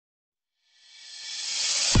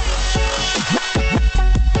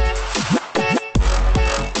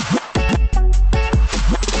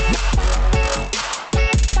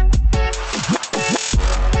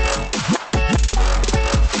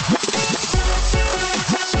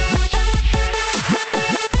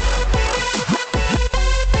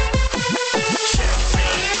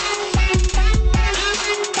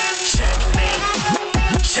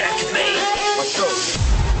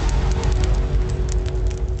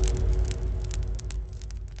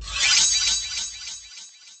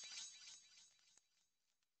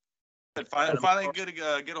Finally good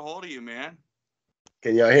to get a hold of you, man.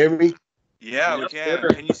 Can y'all hear me? Yeah, we can.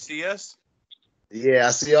 Can you see us? Yeah,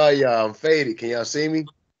 I see all y'all. I'm faded. Can y'all see me?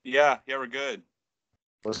 Yeah, we're good.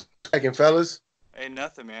 What's cracking, fellas? Hey,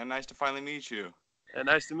 nothing, man. Nice to finally meet you. And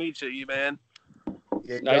nice to meet you, E-Man.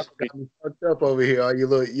 Yeah, nice. Y'all got me fucked up over here.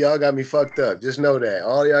 Y'all got me fucked up. Just know that.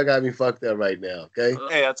 All y'all got me fucked up right now, okay?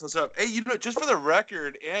 Hey, that's what's up. Hey, just for the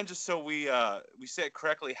record, and just so we say it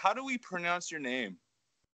correctly, how do we pronounce your name?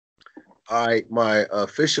 All right, my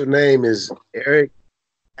official name is Eric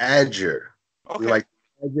Adger. Okay. You like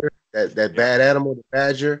Adger? That bad animal, the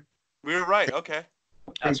badger? We were right. Okay.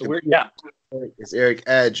 That's weird. Yeah. It's Eric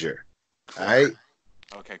Adger. All right.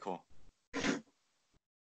 Okay, cool.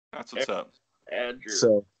 That's what's up. Adger.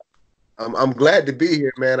 So I'm glad to be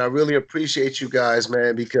here, man. I really appreciate you guys,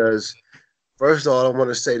 man, because first of all, I want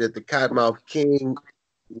to say that the Kottonmouth King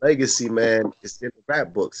legacy, man, is in the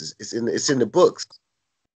rap books. It's in the books.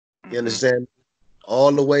 You understand?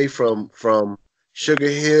 All the way from Sugar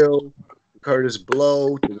Hill, to Curtis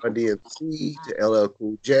Blow, to Run DMC, to LL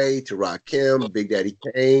Cool J, to Rakim, Big Daddy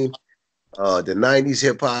Kane, the 90s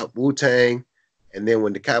hip hop, Wu-Tang, and then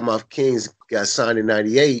when the Kottonmouth Kings got signed in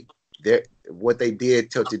 98, what they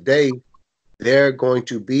did till today, they're going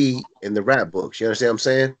to be in the rap books. You understand what I'm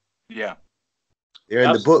saying? Yeah. They're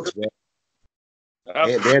in the books, man.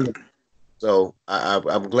 So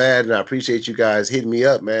I'm glad and I appreciate you guys hitting me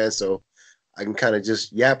up, man. So I can kind of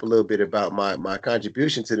just yap a little bit about my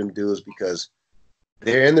contribution to them dudes because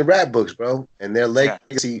they're in the rap books, bro. And their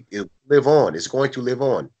legacy will live on. It's going to live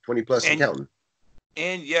on. 20 plus and counting.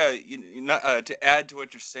 And yeah, to add to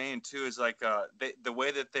what you're saying too is like the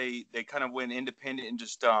way that they kind of went independent and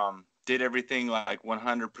just did everything like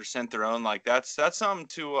 100% their own. Like that's something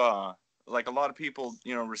to like a lot of people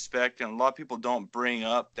respect, and a lot of people don't bring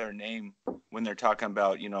up their name when they're talking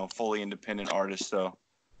about fully independent artists. So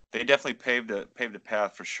they definitely paved the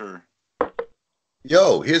path for sure.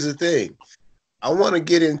 Yo, here's the thing. I want to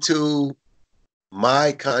get into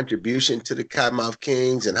my contribution to the Kottonmouth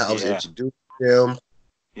Kings and how I was introduced to them.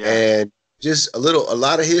 And just a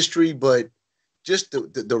lot of history, but just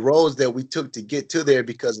the roads that we took to get to there,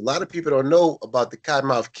 because a lot of people don't know about the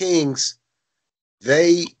Kottonmouth Kings.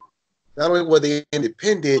 They not only were they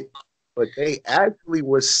independent, but they actually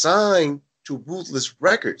were signed to Ruthless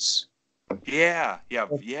Records. Yeah. You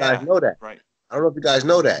guys know that, right? I don't know if you guys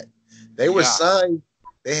know that. They were signed.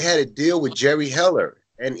 They had a deal with Jerry Heller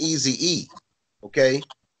and Eazy-E. Okay.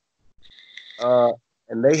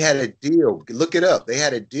 And they had a deal. Look it up. They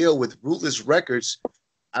had a deal with Ruthless Records.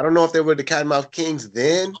 I don't know if they were the Kottonmouth Kings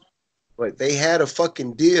then, but they had a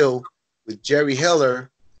fucking deal with Jerry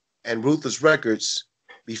Heller and Ruthless Records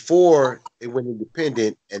before they went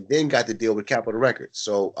independent, and then got the deal with Capitol Records.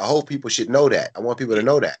 So I hope people should know that. I want people to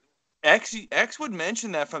know that. X would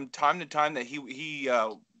mention that from time to time that he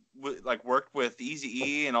like worked with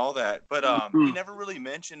Eazy-E and all that, but he never really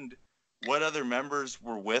mentioned what other members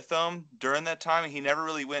were with them during that time, and he never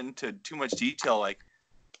really went into too much detail. Like,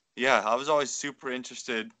 I was always super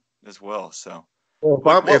interested as well. So, wait,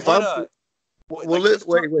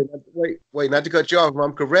 not to cut you off. If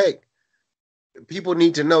I'm correct, people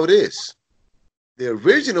need to know this. The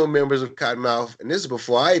original members of Kottonmouth, and this is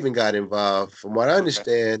before I even got involved, from what I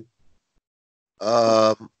understand,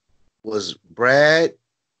 was Brad,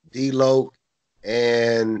 D-Loc,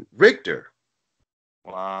 and Richter.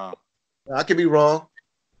 Wow. I could be wrong.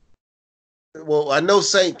 Well, I know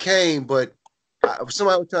Saint came, but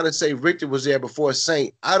somebody was trying to say Richter was there before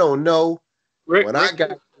Saint. I don't know. When I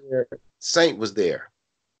got there, Saint was there.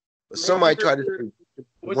 But somebody tried to say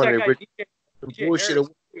one of the bullshit.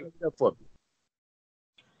 For me.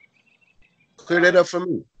 Clear that up for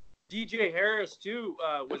me. DJ Harris too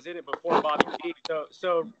was in it before Bobby G.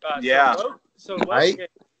 So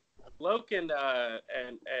Loc and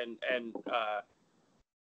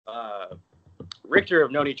Richter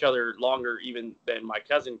have known each other longer even than my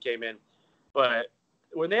cousin came in. But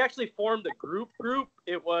when they actually formed the group,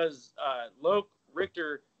 it was Loc,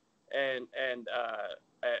 Richter, and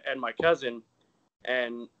my cousin,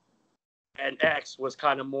 and X was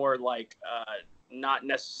kind of more like not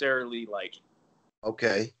necessarily like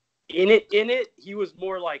in it. He was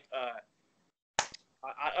more like I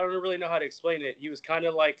don't really know how to explain it. He was kind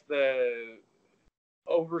of like the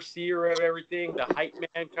overseer of everything, the hype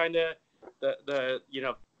man, kind of the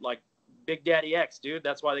like Big Daddy X, dude.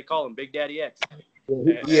 That's why they call him Big Daddy X. He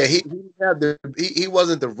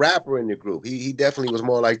wasn't the rapper in the group. He definitely was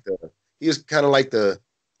more like he was kind of like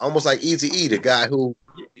almost like Eazy-E, the guy who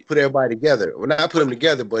put everybody together. Well, not put them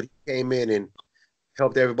together, but he came in and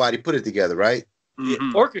helped everybody put it together, right? Mm-hmm.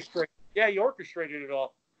 He orchestrated it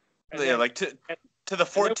all. And like to To the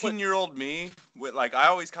 14-year-old me, with like I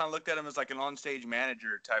always kind of looked at him as like an on-stage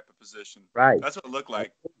manager type of position. Right. That's what it looked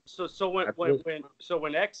like. So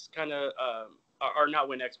when X kind of or not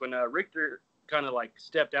when X, when Richter kind of like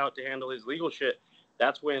stepped out to handle his legal shit,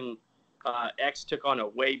 that's when X took on a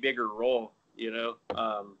way bigger role, you know,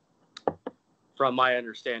 from my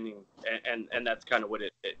understanding, and that's kind of what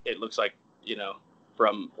it looks like, you know,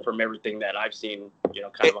 from everything that I've seen, you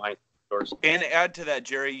know, kind of behind doors. And add to that,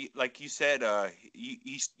 Jerry, like you said,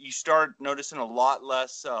 you start noticing a lot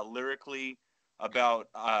less lyrically about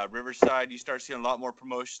Riverside. You start seeing a lot more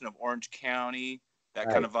promotion of Orange County, that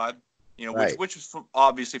kind of vibe, you know, which was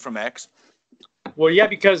obviously from X. Well, yeah,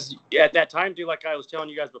 because at that time, dude, like I was telling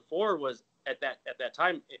you guys before, was at that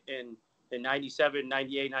time in 97,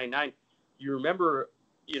 98, 99, you remember,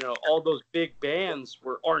 you know, all those big bands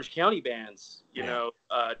were Orange County bands, you know,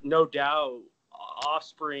 No Doubt,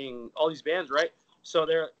 Offspring, all these bands, right? So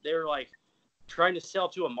they're like trying to sell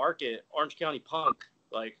to a market, Orange County punk,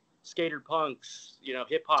 like skater punks, you know,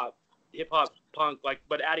 hip hop punk, like,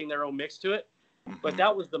 but adding their own mix to it. Mm-hmm. But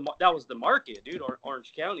that was the market, dude.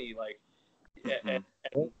 Orange County, like. It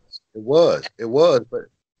was,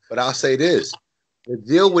 but I'll say this: the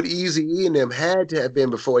deal with Eazy-E and them had to have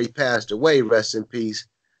been before he passed away. Rest in peace.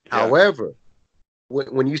 Yeah. However,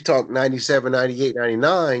 when you talk 97, 98,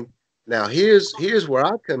 99, now here's where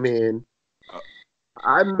I come in.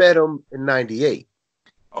 I met him in 98.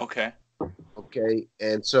 Okay,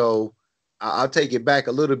 and so I'll take it back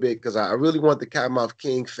a little bit because I really want the Kottonmouth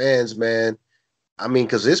King fans, man. I mean,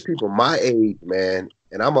 because there's people my age, man,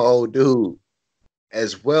 and I'm an old dude.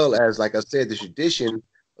 As well as, like I said, the tradition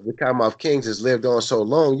of the Kottonmouth Kings has lived on so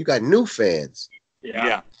long. You got new fans.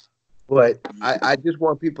 Yeah. But I just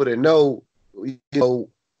want people to know, you know,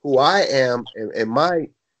 who I am and my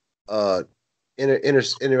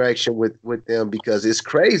interaction with them, because it's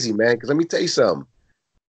crazy, man. Because let me tell you something.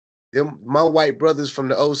 My white brothers from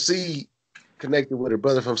the OC connected with a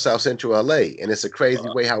brother from South Central LA, and it's a crazy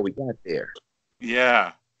way how we got there.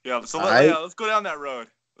 Yeah. So let's go down that road.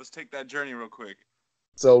 Let's take that journey real quick.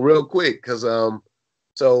 So real quick, because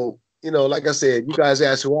so you know, like I said, you guys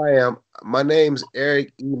asked who I am. My name's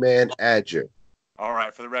Eric EMAN Adger. All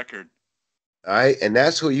right, for the record. All right, and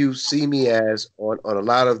that's who you see me as on a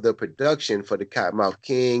lot of the production for the Kottonmouth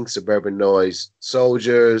Kings, Suburban Noize,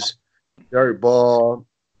 Soldiers, Dirtball,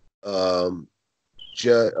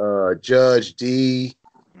 Judge D,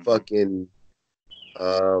 fucking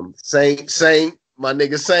Saint, my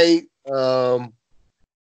nigga Saint,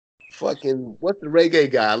 fucking what's the reggae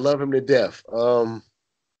guy? I love him to death.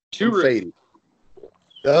 Faded.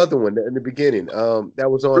 The other one in the beginning. That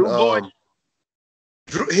was on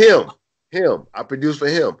him. I produced for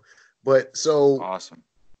him. But so awesome.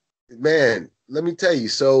 Man, let me tell you.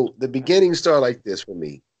 So the beginning started like this for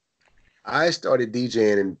me. I started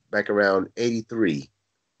DJing back around 83.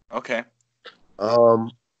 Okay. I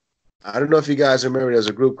don't know if you guys remember, there's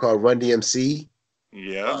a group called Run DMC.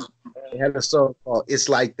 Yeah. They had a song called It's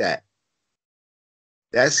Like That.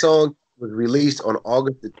 That song was released on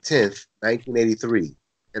August the 10th, 1983.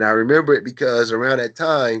 And I remember it because around that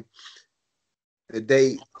time, a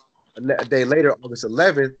day later, August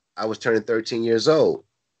 11th, I was turning 13 years old.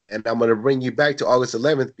 And I'm going to bring you back to August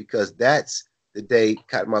 11th because that's the day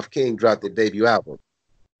Kottonmouth King dropped their debut album.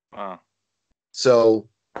 Wow. So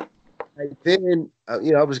then,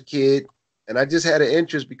 you know, I was a kid and I just had an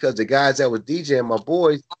interest because the guys that was DJing, my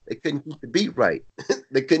boys, they couldn't keep the beat right.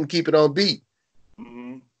 They couldn't keep it on beat.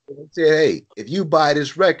 Mm-hmm. So I said, hey, if you buy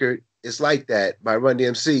this record, It's Like That by Run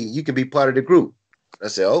DMC, you can be part of the group. I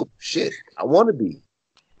said, oh, shit, I want to be.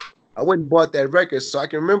 I went and bought that record, so I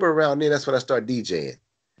can remember around then, that's when I started DJing.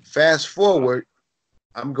 Fast forward,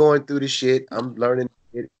 I'm going through the shit. I'm learning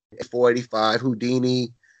it, 485,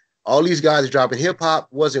 Houdini. All these guys dropping. Hip-hop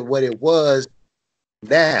wasn't what it was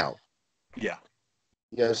now. Yeah.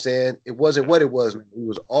 You know what I'm saying? It wasn't what it was. We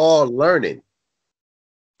was all learning.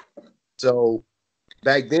 So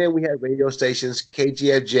back then we had radio stations,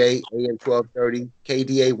 KGFJ, AM 1230,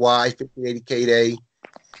 KDAY, 1580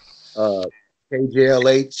 KDA,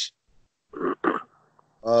 KJLH,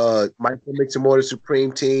 Michael Mix and Mortar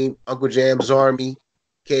Supreme Team, Uncle Jam's Army,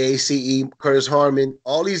 KACE, Curtis Harmon,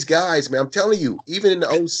 all these guys, man, I'm telling you, even in the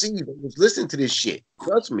OC, they was listening to this shit.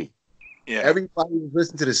 Trust me. Yeah. Everybody was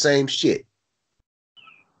listening to the same shit.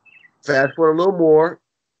 Fast forward a little more,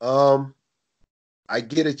 I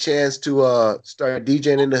get a chance to start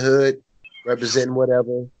DJing in the hood, representing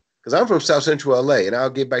whatever, because I'm from South Central LA, and I'll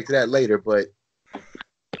get back to that later, but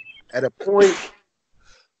at a point,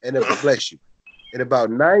 and bless you, in about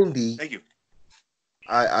 90, thank you.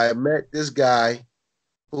 I met this guy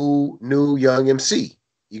who knew Young MC.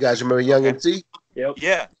 You guys remember Young MC? Yep.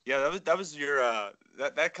 Yeah. That was your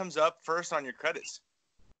that comes up first on your credits.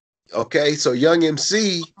 Okay, so Young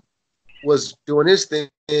MC was doing his thing,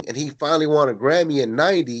 and he finally won a Grammy in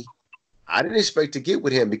 '90. I didn't expect to get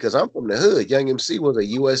with him because I'm from the hood. Young MC was a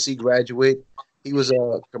USC graduate. He was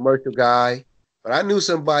a commercial guy, but I knew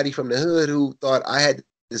somebody from the hood who thought I had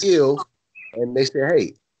the skill, and they said,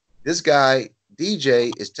 "Hey, this guy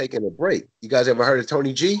DJ is taking a break." You guys ever heard of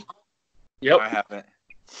Tony G? Yep. I haven't.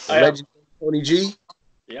 The legend Tony G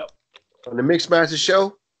Yep. on the Mixmaster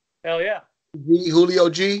Show. Hell yeah. G, Julio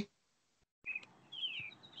G.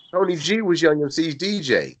 Tony G was Young MC's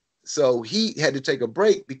DJ. So he had to take a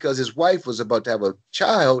break because his wife was about to have a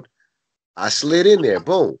child. I slid in there.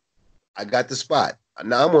 Boom. I got the spot.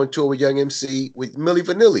 Now I'm on tour with Young MC with Milli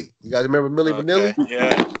Vanilli. You guys remember Milli Vanilli?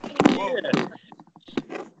 Yeah.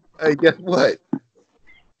 Yeah. Hey, guess what?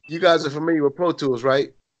 You guys are familiar with Pro Tools,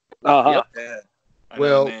 right? Uh-huh. Yep. Yeah.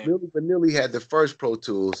 Well, Milli Vanilli had the first Pro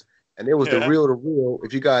Tools, and it was the reel to reel.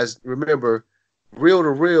 If you guys remember, reel to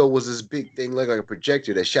reel was this big thing like a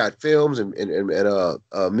projector that shot films and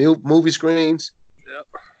movie screens. Yep.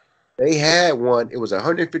 They had one. It was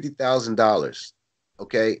 $150,000.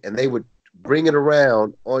 Okay, and they would bring it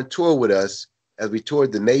around on tour with us as we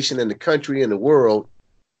toured the nation and the country and the world.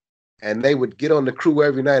 And they would get on the crew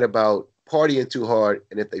every night about partying too hard.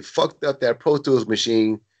 And if they fucked up that Pro Tools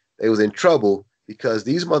machine, they was in trouble because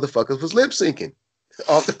these motherfuckers was lip syncing.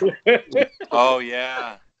 Oh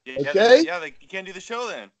yeah. Okay. Yeah, you can't do the show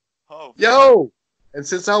then. Oh. Yo. And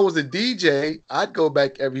since I was a DJ, I'd go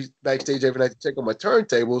backstage every night to check on my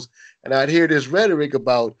turntables, and I'd hear this rhetoric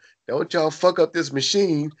about, don't y'all fuck up this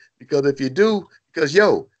machine, because if you do, because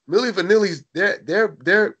yo, Milli Vanilli's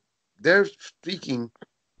their speaking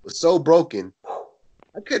was so broken.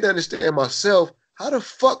 I couldn't understand myself. How the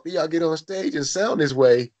fuck do y'all get on stage and sound this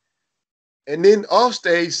way, and then off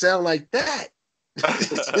stage sound like that?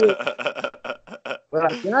 But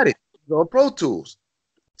I got it. It's on Pro Tools.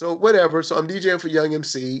 So whatever. So I'm DJing for Young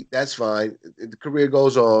MC. That's fine. The career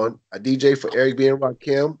goes on. I DJ for Eric B. and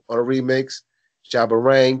Rakim on a remix. Shabba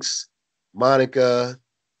Ranks, Monica,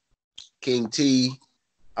 King T.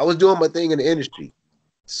 I was doing my thing in the industry.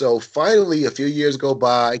 So finally, a few years go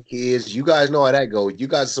by, kids. You guys know how that goes. You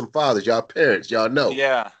guys are some fathers. Y'all parents. Y'all know.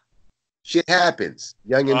 Yeah. Shit happens.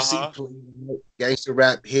 Young MC played, gangster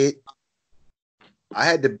rap hit. I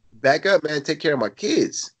had to back up, man, take care of my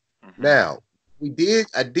kids. Mm-hmm. Now,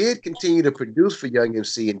 I did continue to produce for Young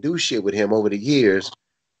MC and do shit with him over the years.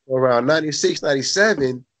 Around 96,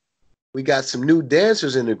 97, we got some new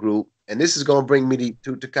dancers in the group, and this is going to bring me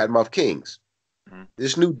to Kottonmouth Kings. Mm-hmm.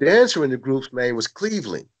 This new dancer in the group's name was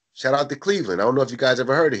Cleveland. Shout out to Cleveland. I don't know if you guys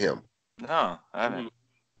ever heard of him. No, I haven't.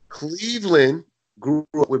 Cleveland grew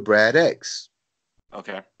up with Brad X.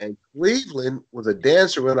 Okay. And Cleveland was a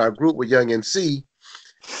dancer in our group with Young MC.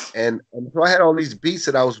 And so I had all these beats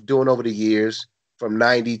that I was doing over the years from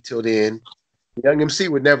 90 till then. Young MC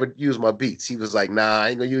would never use my beats. He was like, nah, I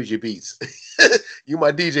ain't gonna use your beats. You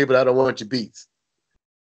my DJ, but I don't want your beats.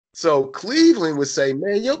 So Cleveland would say,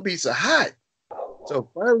 man, your beats are hot. So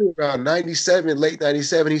finally around 97, late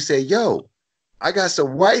 97, he said, yo, I got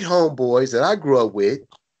some white homeboys that I grew up with.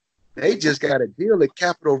 They just got a deal at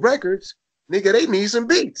Capitol Records. Nigga, they need some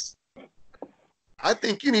beats. I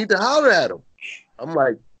think you need to holler at them. I'm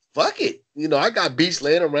like, fuck it. You know, I got beats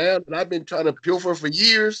laying around and I've been trying to pilfer for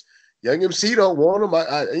years. Young MC don't want them.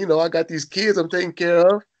 I got these kids I'm taking care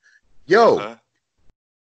of. Yo,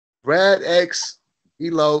 Brad X,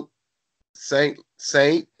 D-Lo, Saint,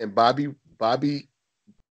 and Bobby,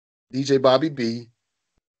 DJ Bobby B,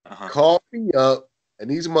 called me up, and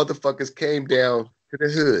these motherfuckers came down to the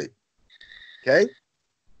hood. Okay?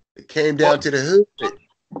 They came down to the hood.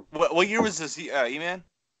 What year was this, E-Man?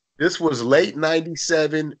 This was late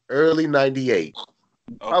 97, early 98.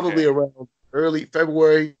 Probably around early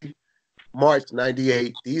February, March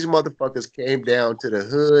 98. These motherfuckers came down to the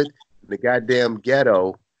hood, the goddamn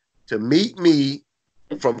ghetto, to meet me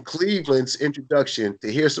from Cleveland's introduction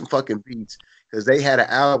to hear some fucking beats, because they had an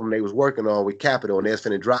album they was working on with Capitol and they was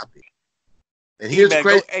finna drop it. And here's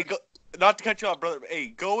crazy. Not to cut you off, brother. Hey,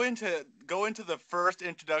 go into the first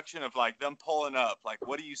introduction of like them pulling up. Like,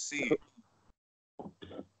 what do you see?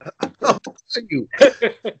 I'll tell you.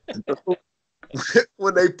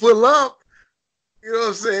 When they pull up, you know what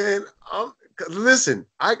I'm saying?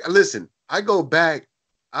 I go back.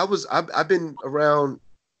 I've been around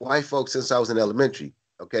white folks since I was in elementary,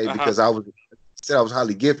 okay? Because I was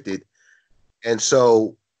highly gifted. And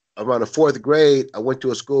so around the 4th grade, I went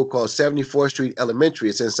to a school called 74th Street Elementary.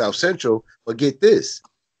 It's in South Central. But get this.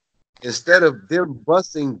 Instead of them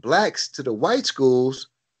busing blacks to the white schools,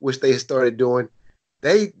 which they started doing,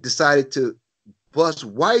 they decided to bus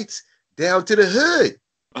whites down to the hood.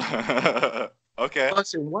 Okay.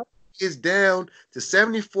 Busing white kids down to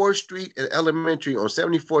 74th Street and Elementary on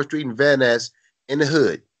 74th Street in Van Ness in the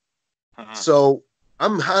hood. So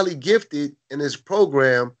I'm highly gifted in this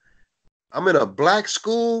program. I'm in a black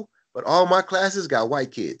school, but all my classes got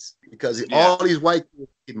white kids because all these white kids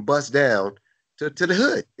getting bused down to the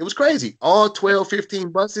hood. It was crazy. All 12, 15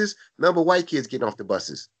 buses, number of white kids getting off the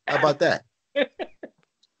buses. How about that?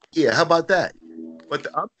 Yeah, how about that? But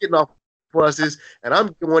I'm getting off buses and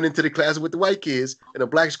I'm going into the class with the white kids in a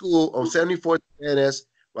black school on 74th NS,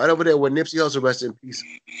 right over there where Nipsey Hussle, rest in peace.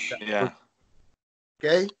 Yeah.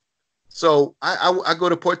 Okay. So I go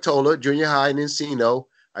to Portola Junior High in Encino.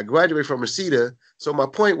 I graduated from Reseda. So my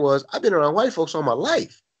point was, I've been around white folks all my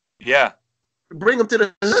life. Yeah. Bring them to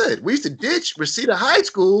the hood. We used to ditch Reseda High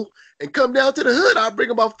School and come down to the hood. I'll bring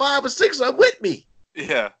about 5 or 6 of them with me.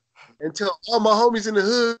 Yeah. And tell all my homies in the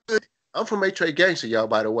hood, I'm from A-Trade Gangster, y'all,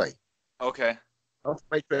 by the way. Okay. I'm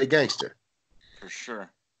from A-Trade Gangster. For sure.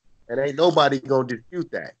 And ain't nobody going to dispute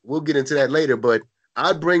that. We'll get into that later, but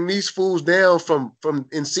I'd bring these fools down from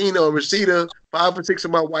Encino and Reseda, 5 or 6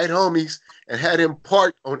 of my white homies, and had them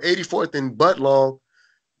parked on 84th and Buttlong.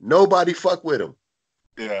 Nobody fuck with them.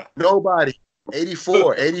 Yeah. Nobody.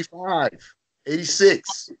 84, 85,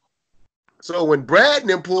 86. So when Brad and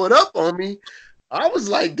them pulled up on me, I was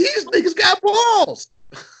like, these niggas got balls.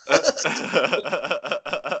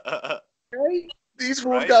 Okay? These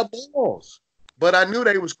fools got balls. But I knew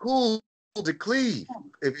they was cool to Cleve.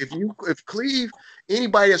 If Cleve,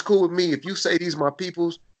 anybody that's cool with me, if you say these my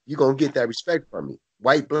peoples, you're gonna get that respect from me.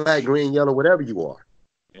 White, black, green, yellow, whatever you are.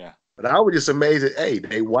 Yeah. But I was just amazed that, hey,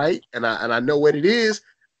 they white and I know what it is.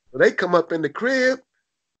 So they come up in the crib,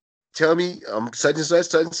 tell me such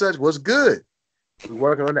and such, what's good? We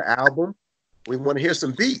working on the album. We want to hear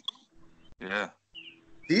some beat. Yeah.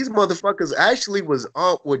 These motherfuckers actually were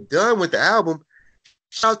done with the album.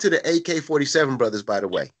 Shout out to the AK-47 brothers, by the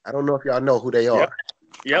way. I don't know if y'all know who they are.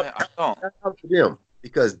 Yep. I don't. Shout out to them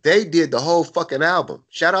because they did the whole fucking album.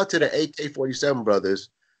 Shout out to the AK-47 brothers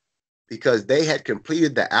because they had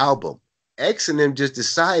completed the album. X and them just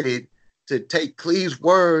decided to take Cleve's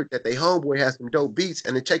word that they homeboy has some dope beats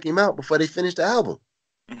and to check him out before they finish the album.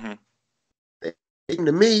 Mm-hmm. They came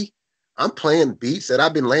to me. I'm playing beats that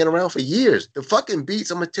I've been laying around for years. The fucking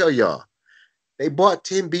beats, I'm gonna tell y'all, they bought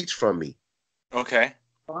 10 beats from me. Okay.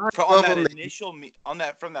 From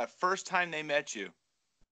that first time they met you.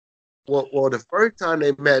 Well, the first time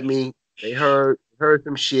they met me, they heard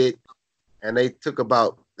some shit, and they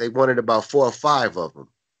wanted about 4 or 5 of them.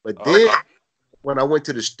 But then when I went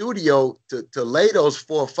to the studio to lay those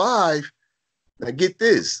 4 or 5, now get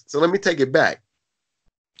this. So let me take it back.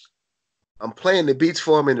 I'm playing the beats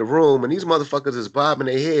for them in the room, and these motherfuckers is bobbing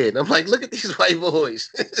their head. I'm like, look at these white boys.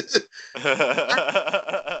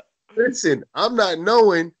 Listen, I'm not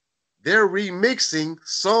knowing they're remixing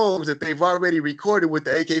songs that they've already recorded with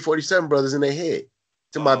the AK-47 brothers in their head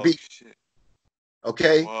to my beat. Shit.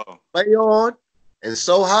 Okay? Whoa. Play On and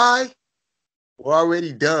So High were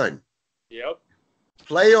already done. Yep.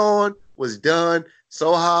 Play On was done.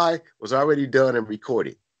 So High was already done and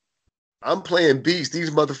recorded. I'm playing beats.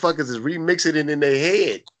 These motherfuckers is remixing it in their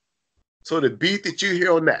head. So the beat that you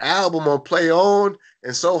hear on the album on Play On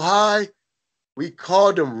and So High, we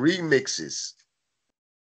called them remixes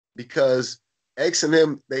because X and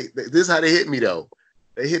them, this is how they hit me though.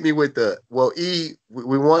 They hit me with we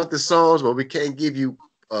want the songs, but we can't give you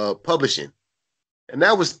publishing. And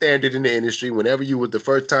that was standard in the industry. Whenever you were the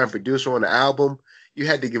first time producer on the album, you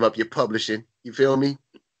had to give up your publishing. You feel me?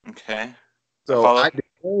 Okay. So I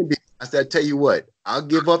said, I tell you what, I'll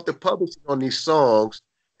give up the publishing on these songs.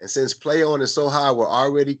 And since Play On and So High were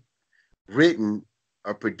already written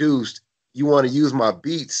or produced, you want to use my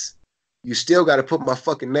beats, you still got to put my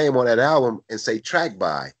fucking name on that album and say track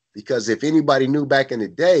by. Because if anybody knew back in the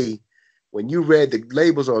day, when you read the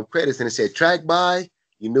labels on credits and it said track by,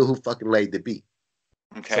 you knew who fucking laid the beat.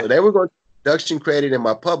 Okay. So they were going to production credit and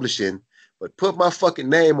my publishing, but put my fucking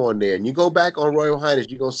name on there. And you go back on Royal Highness,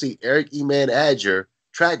 you're going to see Eric EMAN Adger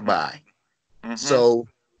track by. Mm-hmm. So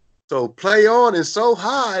Play On and So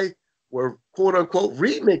High were quote unquote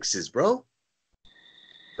remixes, bro.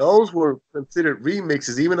 Those were considered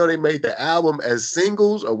remixes, even though they made the album as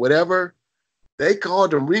singles or whatever. They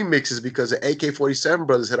called them remixes because the AK-47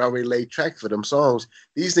 brothers had already laid tracks for them songs.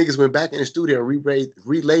 These niggas went back in the studio and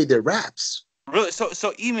relayed their raps. Really?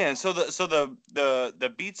 So E-Man,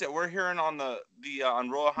 the beats that we're hearing on the on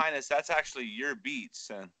Royal Highness, that's actually your beats,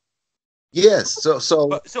 and yes. So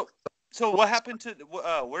what happened to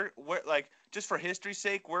where like, just for history's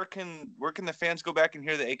sake, where can the fans go back and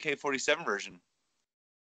hear the AK-47 version?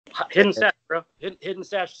 Hidden Stash, bro. Hidden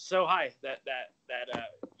Stash is so high that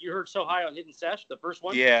you heard So High on Hidden Stash, the first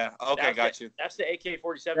one. Yeah. Okay, got you. That's the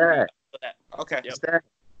AK-47. Yeah. Okay. Yep.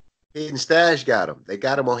 Hidden Stash got them. They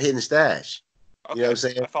got them on Hidden Stash. Okay. You know what I'm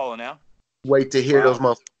saying? I follow now. Wait to hear Wow. those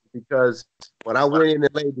motherfuckers, because when I went in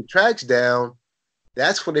and laid the tracks down,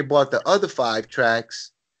 that's when they bought the other 5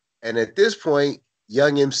 tracks. And at this point,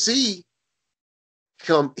 Young MC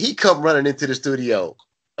come running into the studio.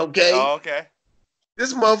 Okay? Oh, okay.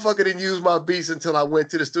 This motherfucker didn't use my beats until I went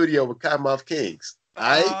to the studio with Kottonmouth Kings. All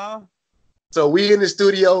right? So we in the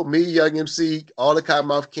studio, me, Young MC, all the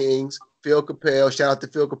Kottonmouth Kings, Phil Capel, shout out to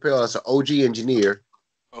Phil Capel, that's an OG engineer.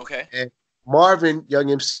 Okay. And Marvin,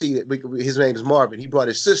 Young MC, his name is Marvin, he brought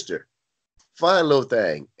his sister. Fine little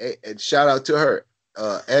thing. And shout out to her,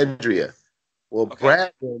 Andrea. Well, Okay.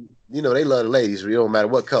 Brad, you know, they love the ladies, it don't matter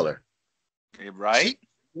what color. Right?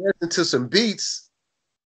 She listened to some beats.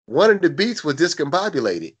 One of the beats was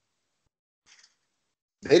discombobulated.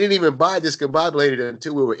 They didn't even buy discombobulated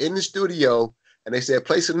until we were in the studio, and they said,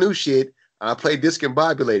 play some new shit. I played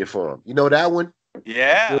discombobulated for them. You know that one?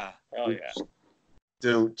 Yeah. Oh yeah.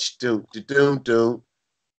 Do.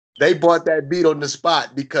 They bought that beat on the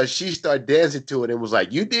spot because she started dancing to it and was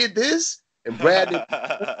like, you did this? And Brad did,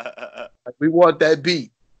 like, we want that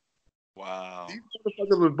beat. Wow. These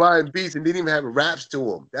motherfuckers was buying beats and didn't even have raps to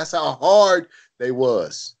them. That's how hard they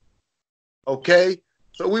was. Okay?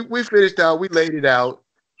 So we finished out. We laid it out.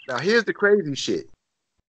 Now, here's the crazy shit.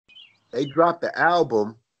 They dropped the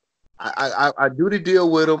album. I do the deal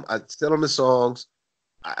with them. I sell them the songs.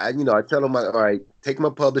 I tell them, all right, take my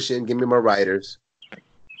publishing, give me my writers.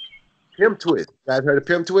 Pimp Twist. You guys heard of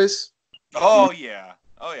Pimp Twist? Oh, yeah.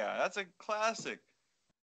 Oh, yeah. That's a classic.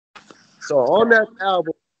 So on that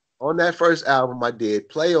album, on that first album, I did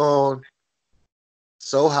Play On,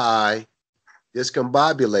 So High,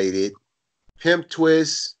 Discombobulated, Pimp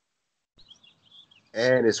Twist,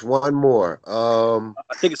 and it's one more.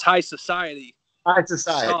 I think it's High Society. High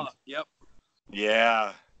Society. Oh, yep.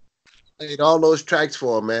 Yeah. Played all those tracks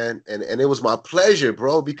for him, man, and it was my pleasure,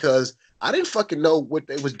 bro, because I didn't fucking know what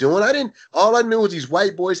they was doing. All I knew was these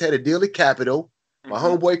white boys had a deal at Capitol. My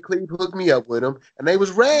homeboy Cleve hooked me up with them, and they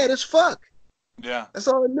was rad as fuck. Yeah. That's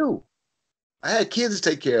all I knew. I had kids to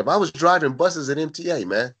take care of. I was driving buses at MTA,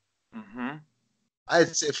 man. Mm-hmm. I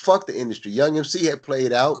had said, fuck the industry. Young MC had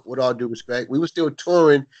played out, with all due respect. We were still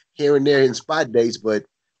touring here and there in spot dates, but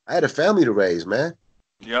I had a family to raise, man.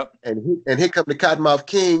 Yep. And here come the Kottonmouth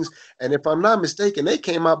Kings, and if I'm not mistaken, they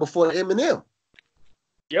came out before Eminem.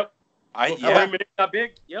 Yep. Yeah. Eminem got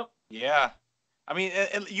big. Yep. Yeah. I mean,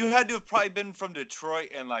 you had to have probably been from Detroit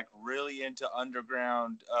and like really into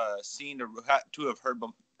underground scene to have heard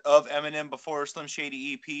of Eminem before Slim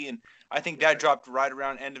Shady EP, and I think that dropped right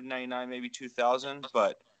around end of '99, maybe 2000.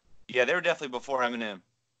 But yeah, they were definitely before Eminem.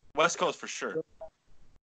 West Coast for sure.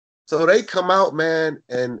 So they come out, man,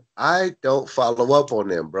 and I don't follow up on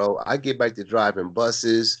them, bro. I get back to driving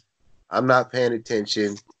buses. I'm not paying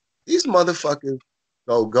attention. These motherfuckers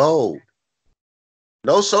go gold.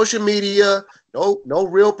 No social media, no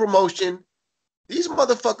real promotion. These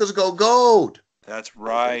motherfuckers go gold. That's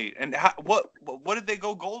right. And what did they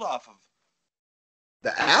go gold off of?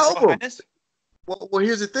 The album. Well,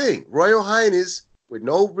 here's the thing. Royal Highness, with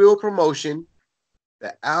no real promotion,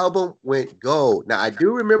 the album went gold. Now, I do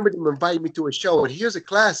remember them inviting me to a show, and here's a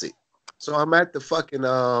classic. So I'm at the fucking,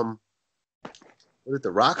 was it the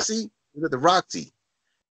Roxy? Was it the Roxy?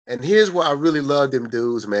 And here's where I really love them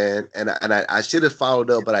dudes, man. And I should have followed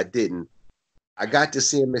up, but I didn't. I got to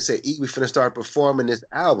see him and say, we finna start performing this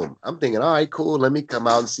album. I'm thinking, all right, cool. Let me come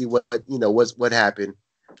out and see what happened.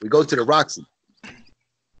 We go to the Roxy.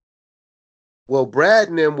 Well, Brad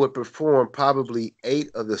and them would perform probably 8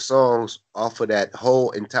 of the songs off of that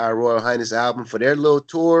whole entire Royal Highness album for their little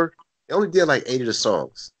tour. They only did like 8 of the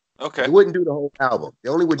songs. Okay. They wouldn't do the whole album. They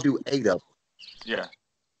only would do 8 of them. Yeah.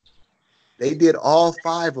 They did all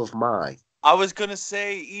 5 of mine. I was gonna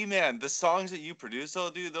say, E-Man, the songs that you produced, though,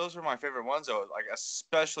 dude, those were my favorite ones, though. Like,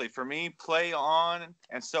 especially for me, Play On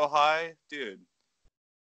and So High, dude.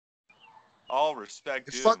 All respect,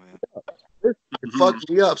 dude, man. It fucked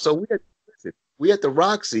me up. So we at the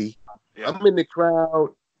Roxy. Yeah. I'm in the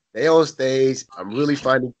crowd. They on stage. I'm really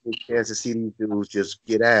finding a chance to see these dudes just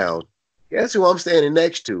get down. Guess who I'm standing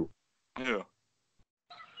next to? Yeah.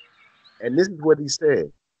 And this is what he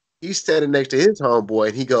said. He's standing next to his homeboy,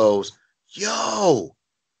 and he goes, yo,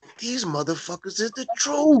 these motherfuckers is the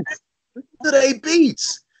truth. Listen to they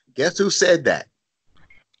beats. Guess who said that?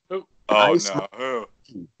 Oh, Ice no. Who?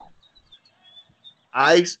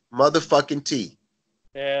 Ice motherfucking T.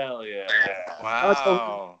 Hell yeah.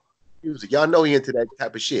 Wow. Music. Y'all know he into that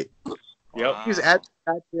type of shit. Yep. He's at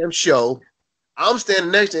the goddamn show. I'm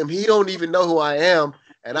standing next to him. He don't even know who I am.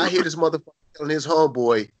 And I hear this motherfucker telling his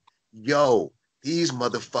homeboy, yo, these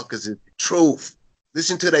motherfuckers is the truth.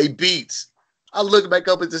 Listen to their beats. I looked back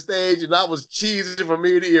up at the stage and I was cheesing from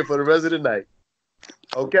ear to ear for the rest of the night.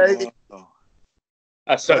 Okay?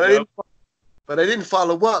 That's so dope. But I didn't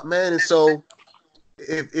follow up, man. And so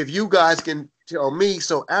if you guys can tell me,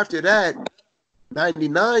 so after that,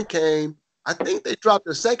 99 came, I think they dropped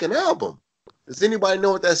the second album. Does anybody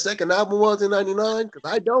know what that second album was in 99? Because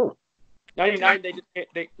I don't. 99,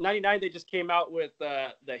 they just came out with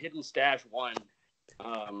the Hidden Stash 1.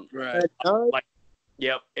 Right.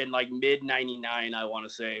 In like mid 99, I want to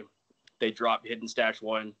say they dropped Hidden Stash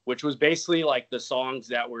 1, which was basically like the songs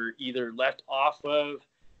that were either left off of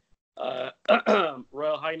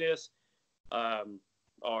Royal Highness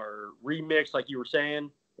or remixed, like you were saying.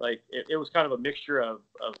 Like it was kind of a mixture of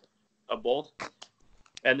both.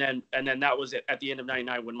 And then that was it at the end of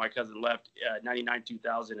 99 when my cousin left, 99,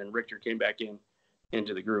 2000, and Richter came back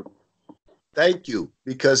into the group. Thank you.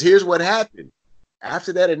 Because here's what happened.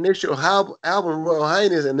 After that initial album, Royal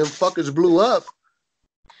Highness, and them fuckers blew up,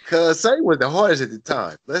 because Saint was the hardest at the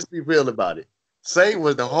time. Let's be real about it. Saint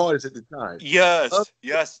was the hardest at the time. Yes.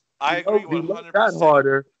 I agree 100%. Got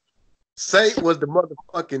harder. Saint was the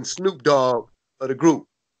motherfucking Snoop Dogg of the group.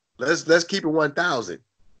 Let's keep it 1,000.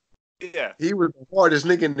 Yeah. He was the hardest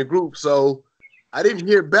nigga in the group, so I didn't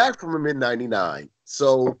hear back from him in 99.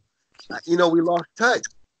 So, we lost touch.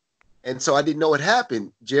 And so I didn't know what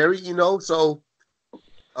happened, Jerry, so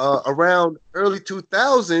around early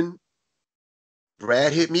 2000,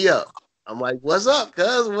 Brad hit me up. I'm like, what's up,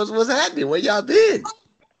 cuz? What's happening? Where y'all been?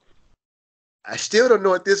 I still don't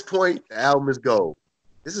know at this point. The album is gold.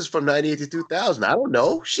 This is from 98 to 2000. I don't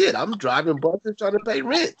know. Shit, I'm driving buses trying to pay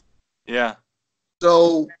rent. Yeah.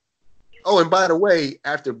 So, and by the way,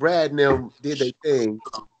 after Brad and them did their thing,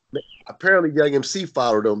 apparently Young MC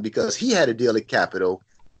followed them because he had a deal at Capitol.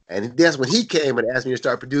 And that's when he came and asked me to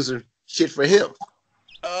start producing shit for him.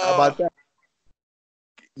 How about that?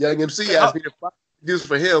 Young MC asked me to produce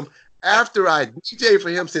for him after I DJed for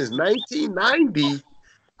him since 1990.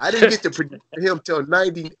 I didn't get to produce for him till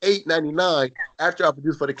 98, 99 after I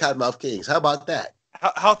produced for the Kottonmouth Kings. How about that?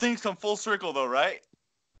 How things come full circle, though, right?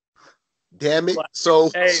 Damn it.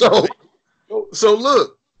 So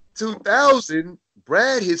look, 2000,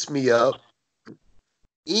 Brad hits me up.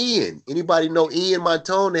 Ian. Anybody know Ian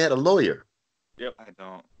Montone? They had a lawyer. Yep, I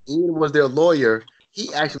don't. Ian was their lawyer.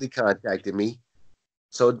 He actually contacted me.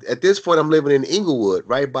 So at this point, I'm living in Inglewood,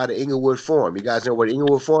 right by the Inglewood Forum. You guys know where the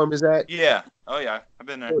Inglewood Forum is at? Yeah. Oh, yeah. I've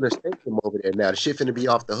been there. There's a stadium over there now. The shit finna be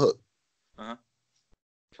off the hook. Uh-huh.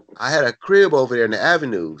 I had a crib over there in the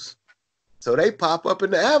avenues. So they pop up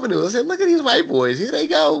in the avenue. I said, look at these white boys. Here they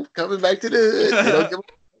go. Coming back to the hood.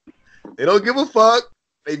 They don't give a fuck.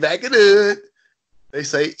 They back in the hood. They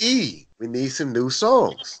say, E, we need some new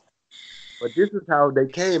songs. But this is how they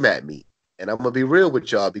came at me. And I'm going to be real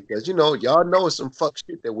with y'all because, y'all know some fuck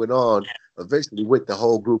shit that went on eventually with the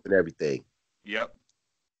whole group and everything. Yep.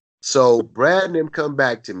 So Brad and them come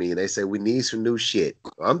back to me and they say, we need some new shit.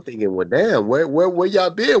 I'm thinking, well, damn, where y'all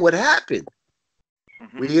been? What happened?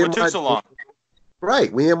 Mm-hmm. What took so long?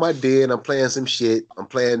 Right. We in my den. I'm playing some shit. I'm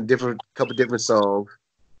playing couple different songs.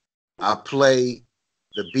 I play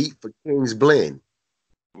the beat for King's Blend.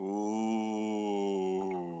 Ooh.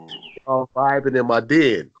 All vibing in my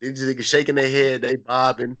den. These niggas shaking their head, they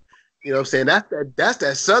bobbing. You know what I'm saying? That's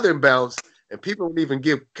that Southern bounce, and people don't even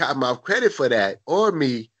give Kottonmouth credit for that, or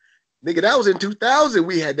me. Nigga, that was in 2000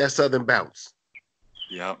 we had that Southern bounce.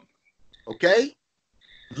 Yep. Okay?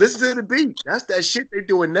 Listen to the beat. That's that shit they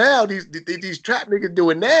doing now. These trap niggas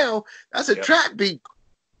doing now. That's a trap beat.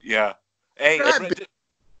 Yeah. Hey,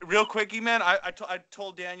 real quick, man. I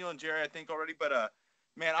told Daniel and Jerry, I think already, but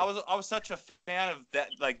man, I was such a fan of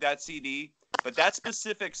that CD, but that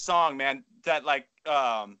specific song, man, that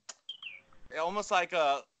almost like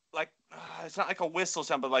it's not like a whistle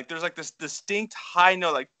sound, but like there's like this distinct high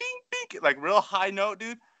note, like bing bing, like real high note,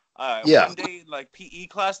 dude. One day, like PE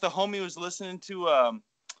class, the homie was listening to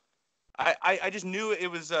I just knew it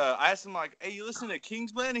was I asked him like, hey, you listen to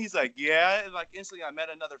King's Blend? And he's like, yeah. And like instantly I met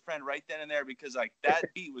another friend right then and there because like that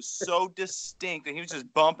beat was so distinct and he was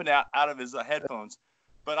just bumping out of his headphones.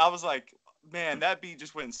 But I was like, man, that beat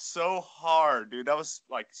just went so hard, dude. That was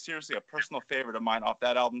like seriously a personal favorite of mine off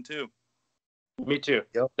that album too. Me too.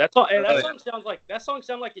 Yep. That song sounds like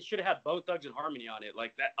it should have had Bone Thugs and Harmony on it,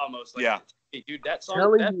 like that almost. Like, yeah, dude,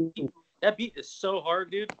 that beat is so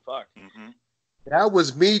hard, dude. Fuck. Mm-hmm. That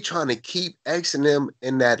was me trying to keep X and them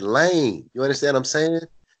in that lane. You understand what I'm saying?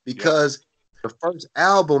 Because the first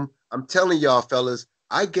album, I'm telling y'all fellas,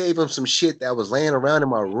 I gave him some shit that was laying around in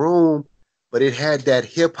my room, but it had that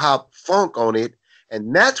hip hop funk on it.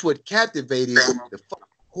 And that's what captivated the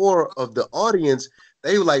core of the audience.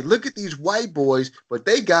 They were like, look at these white boys, but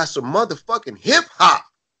they got some motherfucking hip hop.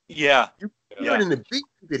 Yeah. You could hear it in the beat.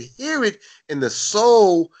 You could hear it in the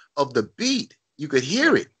soul of the beat. You could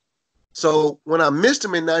hear it. So when I missed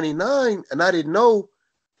them in 99 and I didn't know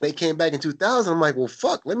they came back in 2000, I'm like, well,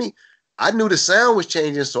 fuck, I knew the sound was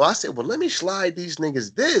changing. So I said, well, let me slide these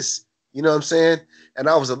niggas this. You know what I'm saying? And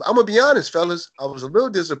I'm going to be honest, fellas, I was a little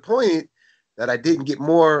disappointed that I didn't get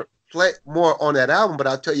more on that album, but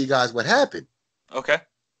I'll tell you guys what happened. Okay.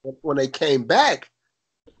 When they came back,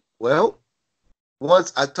 well,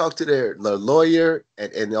 once I talked to their lawyer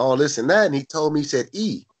and all this and that, and he told me, he said,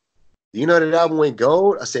 E, do you know that album went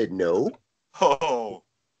gold? I said, no. Oh.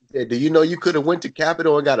 He said, do you know you could have went to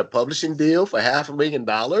Capitol and got a publishing deal for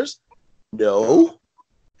 $500,000? No.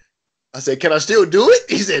 I said, can I still do it?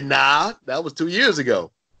 He said, nah, that was 2 years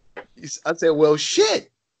ago. I said, well,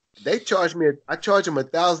 shit. I charged them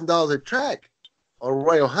 $1,000 a track on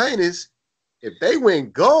Royal Highness. If they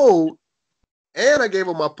went gold, and I gave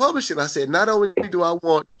them my publishing, I said, not only do I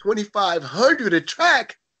want $2,500 a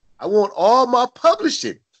track, I want all my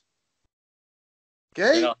publishing.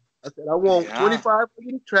 Okay? Yeah. I said, I want $2,500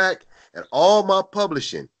 a track and all my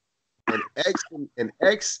publishing. And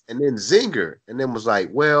X and then Zinger. And then was like,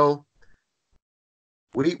 well,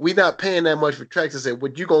 we not paying that much for tracks. I said,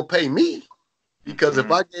 well, you gonna pay me? Because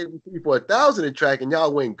if I gave you for $1,000 a track and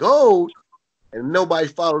y'all went gold and nobody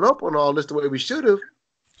followed up on all this the way we should have,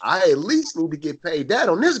 I at least need to get paid that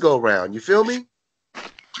on this go round. You feel me?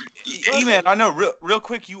 E-Man, I know real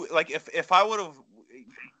quick, you like if I would have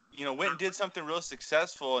went and did something real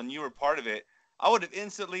successful and you were part of it, I would have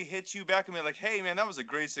instantly hit you back and be like, hey man, that was a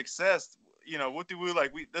great success. Woo,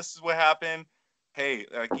 like this is what happened. Hey,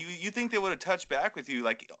 like you think they would have touched back with you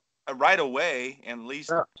like right away and at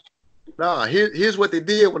least No, here's what they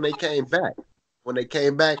did when they came back. When they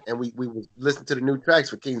came back and we was listening to the new tracks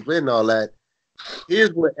for King's Blend and all that.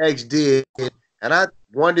 Here's what X did, and I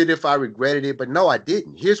wondered if I regretted it, but no, I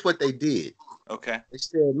didn't. Here's what they did. Okay. They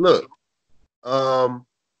said, look,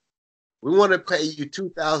 we want to pay you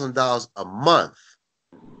 $2,000 a month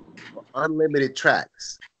for unlimited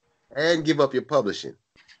tracks and give up your publishing.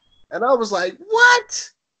 And I was like, what?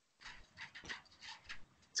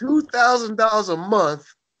 $2,000 a month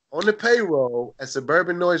on the payroll at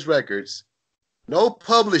Suburban Noize Records, no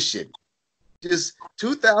publishing, just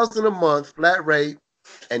 $2,000 a month flat rate,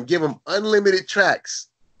 and give them unlimited tracks.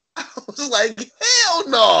 I was like, hell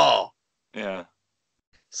no. Yeah.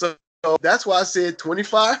 So that's why I said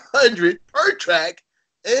 $2,500 per track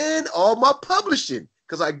and all my publishing,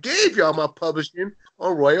 because I gave y'all my publishing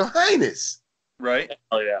on Royal Highness. Right.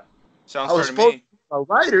 Oh yeah. Sounds fair to me. My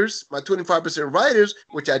writers, my 25% writers,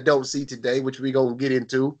 which I don't see today, which we're going to get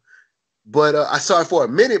into. But I saw it for a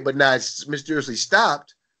minute, but now it's mysteriously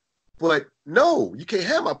stopped. But no, you can't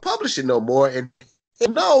have my publishing no more. And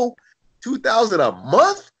no, $2,000 a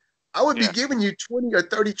month? I would be giving you 20 or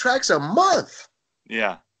 30 tracks a month.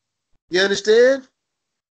 Yeah. You understand?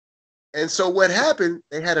 And so what happened,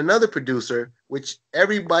 they had another producer, which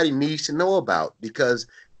everybody needs to know about, because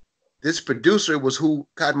this producer was who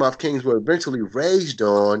Kottonmouth Kings were eventually raised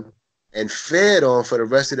on and fed on for the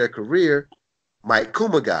rest of their career, Mike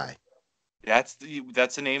Kumagai. That's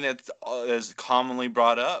the name that is commonly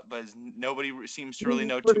brought up, but nobody seems to really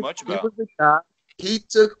know too much about. He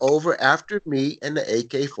took over after me and the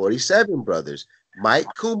AK-47 brothers. Mike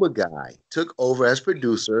Kumagai took over as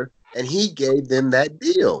producer, and he gave them that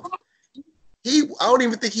deal. I don't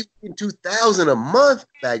even think he was getting $2,000 a month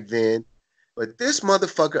back then, but this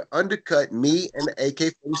motherfucker undercut me and the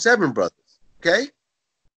AK-47 brothers. Okay?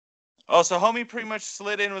 Oh, so homie pretty much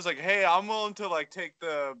slid in and was like, hey, I'm willing to like take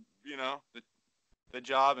the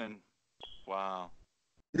job, and wow.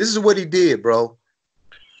 This is what he did, bro.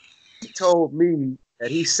 He told me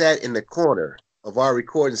that he sat in the corner of our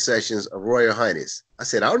recording sessions of Royal Highness. I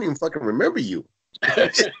said, I don't even fucking remember you.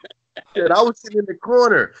 I was sitting in the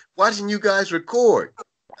corner watching you guys record.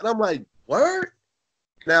 And I'm like, word?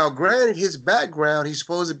 Now, granted, his background, he's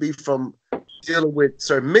supposed to be from dealing with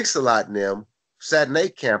Sir Mix-a-Lot and them, Saturday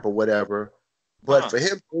Camp or whatever. But for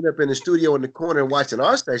him to end up in the studio in the corner and watching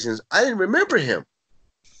our stations, I didn't remember him.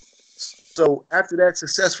 So after that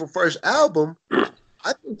successful first album,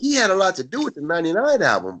 I think he had a lot to do with the 99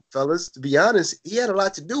 album, fellas. To be honest, he had a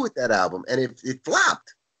lot to do with that album, and it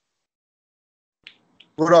flopped.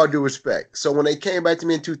 With all due respect. So when they came back to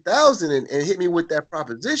me in 2000 and hit me with that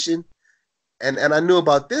proposition, and I knew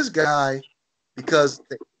about this guy because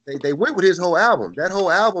they went with his whole album. That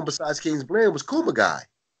whole album, besides King's Blend, was Kumagai.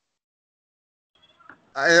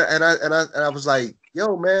 I was like,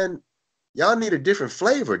 yo, man, y'all need a different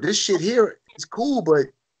flavor. This shit here is cool, but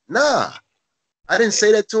nah. I didn't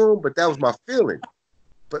say that to him, but that was my feeling.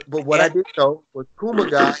 But what I did know was Kuma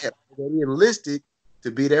guy had already enlisted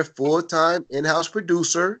to be their full-time in-house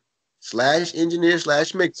producer / engineer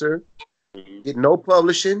 / mixer, get no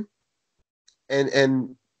publishing,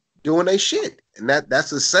 and doing their shit. And that's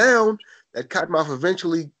the sound that Kottonmouth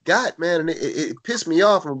eventually got, man. And it pissed me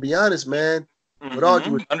off, I'm gonna be honest, man. With all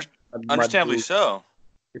due respect, understandably so.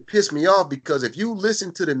 It pissed me off because if you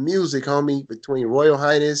listen to the music, homie, between Royal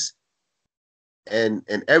Highness and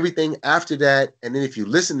everything after that, and then if you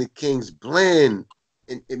listen to King's blend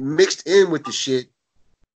and it mixed in with the shit,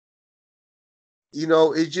 you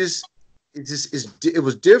know, it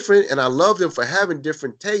was different, and I loved him for having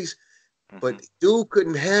different tastes. But dude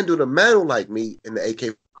couldn't handle the mantle like me in the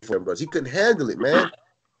AK-47 Bros. He couldn't handle it, man.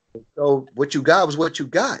 So what you got was what you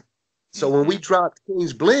got. So when we dropped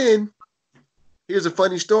King's blend, here's a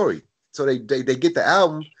funny story. So they get the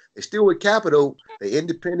album. They still with Capitol. They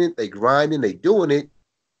independent. They grinding. They doing it.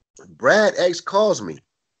 Brad X calls me.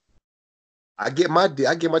 I get my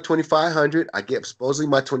 2,500. I get supposedly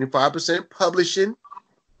my 25% publishing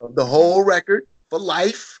of the whole record for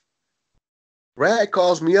life. Brad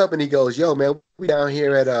calls me up and he goes, "Yo, man, we down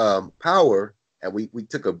here at Power, and we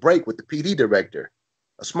took a break with the PD director,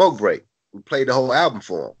 a smoke break. We played the whole album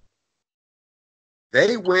for him.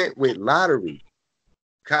 They went with Lottery,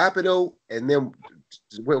 Capitol, and then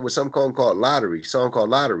went with some song called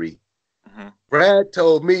Lottery. Brad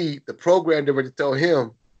told me, the program director told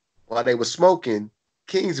him while they were smoking,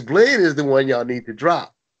 King's Blend is the one y'all need to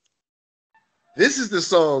drop. This is the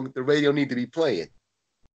song the radio need to be playing."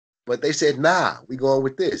 But they said, "Nah, we going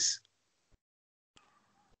with this."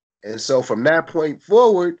 And so from that point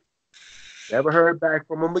forward, never heard back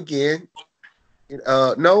from them again.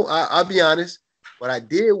 No, I'll be honest. What I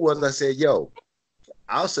did was I said, "Yo,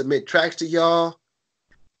 I'll submit tracks to y'all,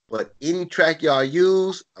 but any track y'all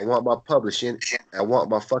use, I want my publishing. I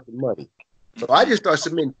want my fucking money." So I just started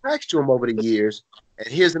submitting tracks to them over the years. And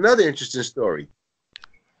here's another interesting story.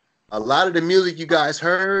 A lot of the music you guys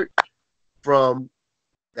heard from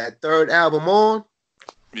that third album on,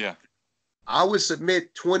 I would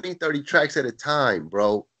submit 20, 30 tracks at a time,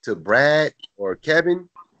 bro, to Brad or Kevin.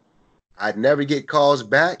 I'd never get calls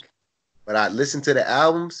back, but I'd listen to the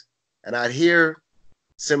albums and I'd hear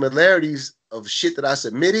similarities of shit that I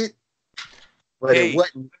submitted, but it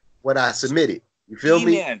wasn't what I submitted. You feel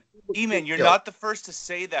me? E-Man, you're not the first to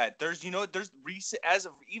say that. There's as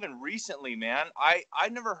of even recently, man. I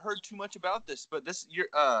never heard too much about this, but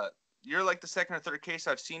you're like the second or third case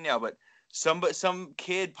I've seen now. But some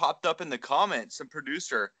kid popped up in the comments, some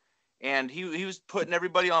producer, and he was putting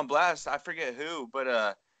everybody on blast. I forget who,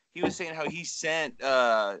 but he was saying how he sent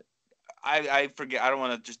I forget. I don't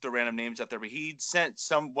want to just throw random names out there, but he sent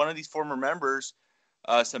one of these former members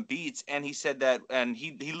some beats, and he said that, and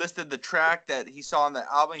he listed the track that he saw on the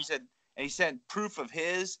album. He said, and he sent proof of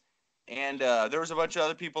his, and there was a bunch of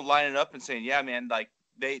other people lining up and saying, "Yeah, man, like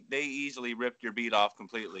they easily ripped your beat off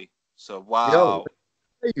completely." So wow.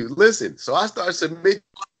 Yo, listen. So I started submitting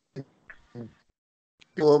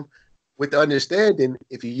them with the understanding,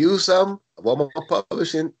 if you use some, I want my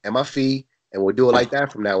publishing and my fee, and we'll do it like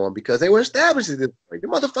that from now on, because they were established at this point. The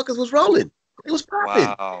motherfuckers was rolling. It was popping.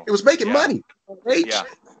 Wow. It was making money. The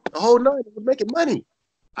whole night it was making money.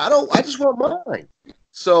 I just want mine.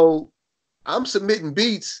 So I'm submitting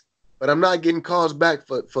beats, but I'm not getting calls back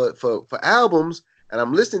for albums, and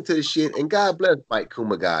I'm listening to this shit, and God bless Mike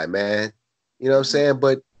Kuma guy, man. You know what I'm saying?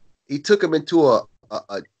 But he took him into a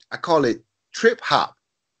I call it trip hop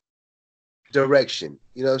direction.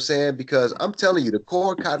 You know what I'm saying? Because I'm telling you, the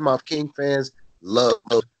core Kottonmouth King fans love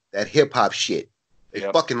that hip hop shit. They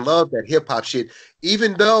fucking love that hip hop shit.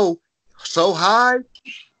 Even though So High,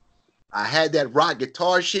 I had that rock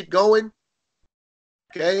guitar shit going.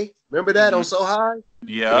 Okay, remember that on So High?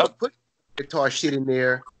 Yeah. Put guitar shit in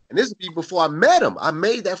there, and this would be before I met him. I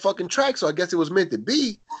made that fucking track, so I guess it was meant to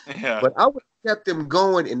be. Yeah. But I would have kept them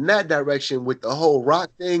going in that direction with the whole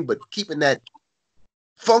rock thing, but keeping that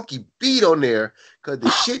funky beat on there, because the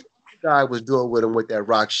shit the guy was doing with him with that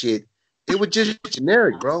rock shit, it was just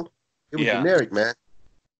generic, bro. It was generic, man.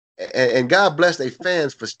 And God bless they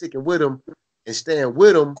fans for sticking with him and staying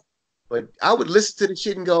with him. But I would listen to the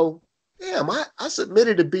shit and go, damn, I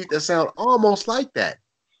submitted a beat that sounded almost like that.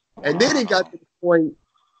 And then it got to the point,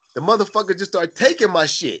 the motherfucker just started taking my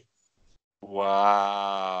shit.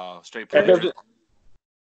 Wow. Straight That player.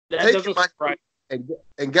 doesn't surprise.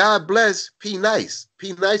 And God bless P Nice.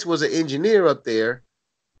 P Nice was an engineer up there.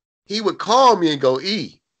 He would call me and go,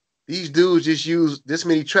 "E," these dudes just use this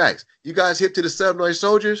many tracks. You guys hip to the Suburban Noize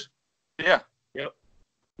Soldiers? Yeah. Yep.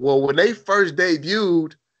 Well, when they first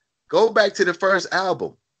debuted, go back to the first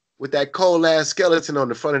album with that cold ass skeleton on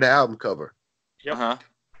the front of the album cover. Yep. Uh-huh.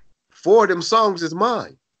 4 of them songs is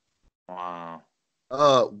mine. Wow.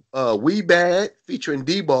 We Bad featuring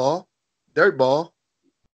D-Ball, Dirtball,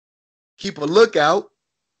 Keep a Lookout,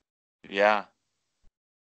 Yeah.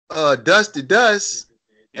 Dust to Dust,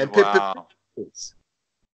 and Pip Pip. Wow.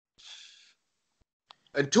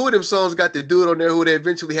 And 2 of them songs got the dude on there who they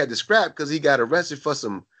eventually had to scrap because he got arrested for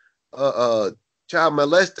some child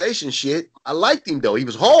molestation shit. I liked him though. He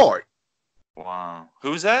was hard. Wow.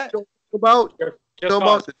 Who's that? About the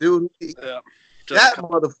dude. That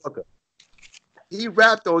Motherfucker. He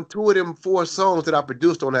rapped on 2 of them 4 songs that I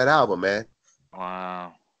produced on that album, man.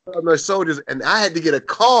 Wow. Soldiers, and I had to get a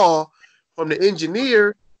call from the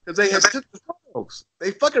engineer because they had took the songs.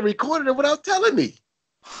 They fucking recorded it without telling me.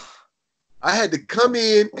 I had to come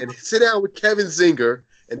in and sit down with Kevin Zinger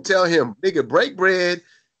and tell him, nigga, break bread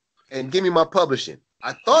and give me my publishing.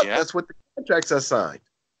 I thought that's what the contracts I signed.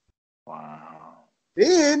 Wow.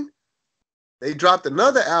 Then they dropped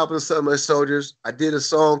another album, Suburban Noize Soldiers. I did a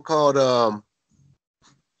song called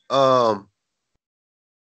Pull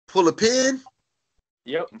a Pin.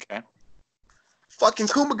 Yep. Okay. Fucking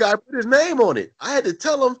Kuma guy put his name on it. I had to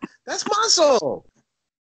tell him that's my song.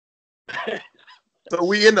 So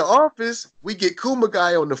we in the office, we get Kuma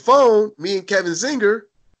guy on the phone, me and Kevin Zinger.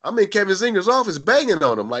 I'm in Kevin Zinger's office banging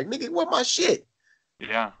on him like, nigga, what my shit?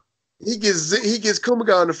 Yeah. He gets Kuma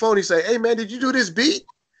guy on the phone. He say, hey man, did you do this beat?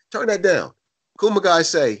 Turn that down. Kuma guy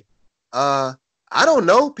say, I don't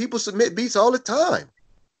know. People submit beats all the time.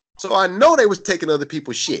 So I know they was taking other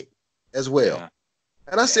people's shit as well. Yeah.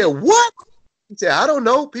 And I said, what? He said, I don't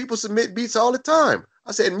know. People submit beats all the time.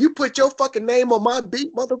 I said, and you put your fucking name on my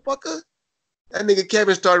beat, motherfucker? That nigga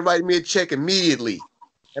Kevin started writing me a check immediately.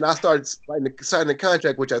 And I started signing the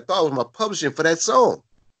contract, which I thought was my publishing for that song.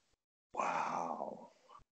 Wow.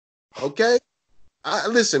 Okay?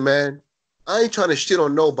 Listen, man. I ain't trying to shit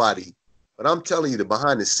on nobody, but I'm telling you the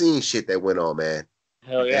behind the scenes shit that went on, man.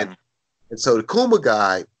 Hell yeah. And so the Kuma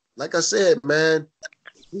guy, like I said, man,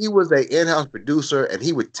 he was a in-house producer and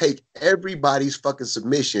he would take everybody's fucking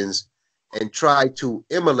submissions and try to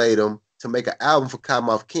emulate them to make an album for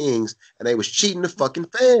Kottonmouth Kings, and they was cheating the fucking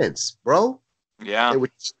fans, bro. Yeah. They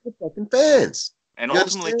were cheating the fucking fans. And You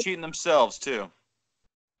ultimately understand? cheating themselves too.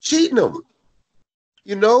 Cheating them.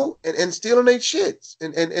 You know, and stealing their shits.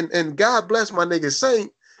 And God bless my nigga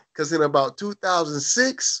Saint, because in about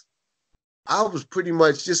 2006, I was pretty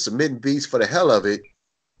much just submitting beats for the hell of it.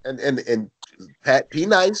 And Pat P.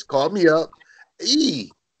 Nice called me up. You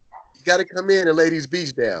got to come in and lay these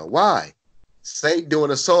beats down. Why? Saint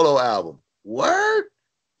doing a solo album. Word?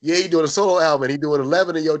 Yeah, he doing a solo album. And he doing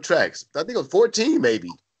 11 of your tracks. I think it was 14 maybe.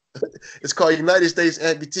 It's called United States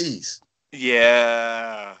Amputees.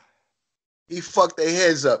 Yeah. He fucked their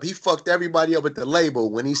heads up. He fucked everybody up at the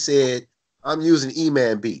label when he said, I'm using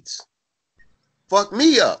EMAN beats. Fuck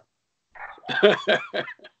me up.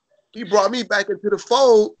 He brought me back into the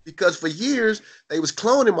fold because for years they was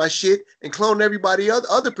cloning my shit and cloning everybody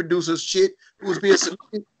other producers' shit who was being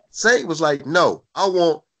submitted. Saint was like, no, I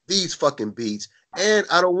want these fucking beats and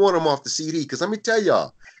I don't want them off the CD. Because let me tell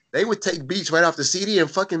y'all, they would take beats right off the CD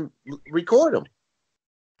and fucking record them.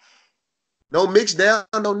 No mix down,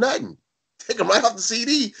 no nothing. Take them right off the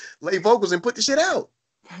CD, lay vocals, and put the shit out.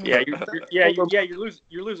 Yeah,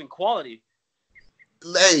 you're losing quality.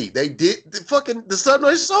 They did the Suburban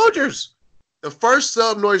Noize Soldiers. The first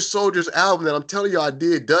Suburban Noize Soldiers album that I'm telling you I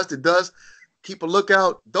did, Dust to Dust, Keep a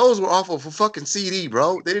Lookout, those were off of a fucking CD,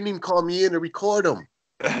 bro. They didn't even call me in to record them.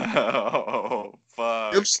 Oh,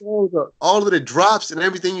 fuck. Them songs are, all of the drops and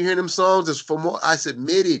everything you hear in them songs is from what I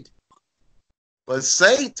submitted. But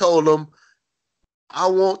Saint told them, I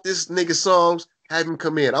want this nigga songs, have him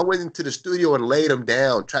come in. I went into the studio and laid them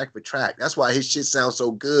down track for track. That's why his shit sounds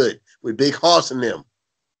so good with Big Hoss in them.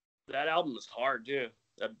 That album was hard too.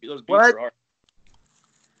 Those beats What? were hard.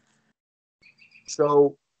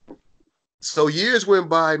 So years went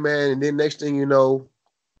by, man, and then next thing you know,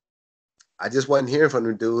 I just wasn't hearing from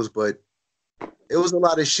them dudes, but it was a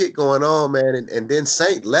lot of shit going on, man. And then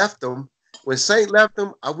Saint left them. When Saint left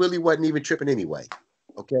them, I really wasn't even tripping anyway.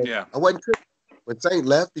 Okay? Yeah. I wasn't tripping when Saint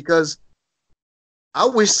left because I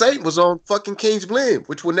wish Saint was on fucking King's Blend,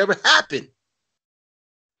 which will never happen.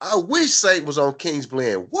 I wish Saint was on King's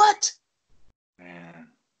Blend. What? Man.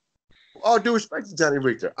 All due respect to Johnny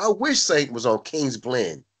Richter, I wish Saint was on King's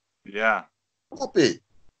Blend. Yeah. Stop it.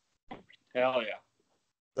 Hell yeah.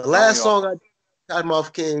 The last song I did,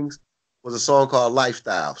 Kottonmouth Kings, was a song called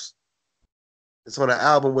Lifestyles. It's on an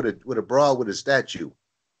album with a broad with a statue.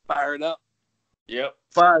 Fired up. Yep.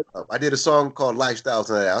 Fired up. I did a song called Lifestyles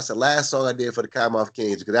on that. That's the last song I did for the Kottonmouth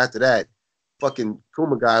Kings, because after that, fucking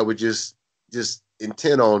Kuma guy was just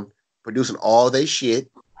intent on producing all they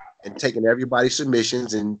shit and taking everybody's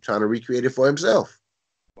submissions and trying to recreate it for himself.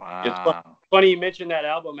 Wow. It's funny you mentioned that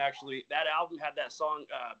album. Actually, that album had that song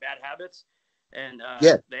 "Bad Habits," and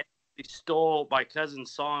Yeah. they stole my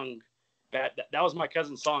cousin's song. That was my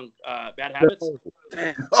cousin's song, "Bad Habits."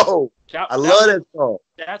 Oh, I love that song.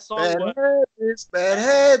 That song Bad was habits, bad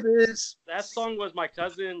habits. that song was my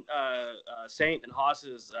cousin Saint and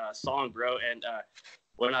Haas's song, bro. And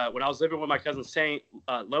when I was living with my cousin Saint,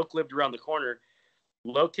 Loke lived around the corner.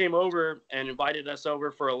 Loke came over and invited us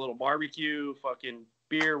over for a little barbecue, fucking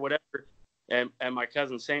beer, whatever. And my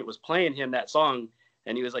cousin Saint was playing him that song,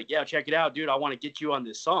 and he was like, "Yeah, check it out, dude. I want to get you on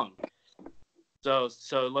this song." So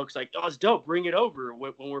Loke's like, "Oh, it's dope. Bring it over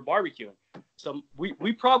when we're barbecuing." So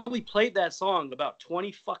we probably played that song about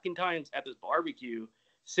 20 fucking times at this barbecue,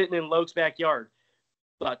 sitting in Loke's backyard.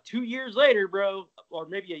 About 2 years later, bro, or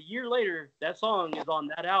maybe a year later, that song is on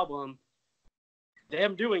that album.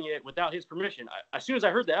 Them doing it without his permission. As soon as I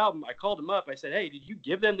heard the album, I called him up. I said, "Hey, did you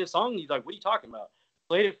give them this song?" He's like, "What are you talking about?"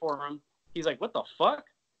 Played it for him. He's like, "What the fuck?"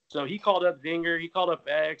 So he called up Zinger. He called up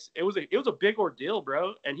X. It was a big ordeal,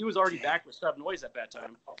 bro. And he was already back with Sub Noize at that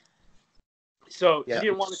time. So he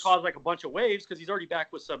didn't want to cause like a bunch of waves because he's already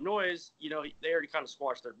back with Sub Noize. You know, they already kind of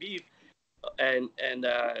squashed their beef. And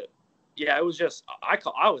yeah, it was just I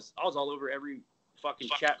was all over every fucking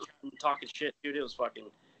chat room talking shit, dude. It was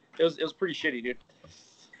pretty shitty, dude.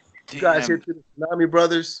 You guys hit the Tsunami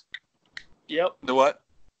Brothers? Yep. The what?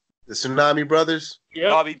 The Tsunami Brothers?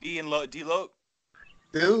 Yep. Bobby B and D-Loke?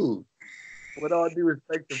 Dude, with all due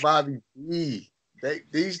respect to Bobby B,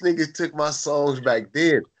 these niggas took my songs back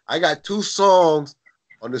then. I got 2 songs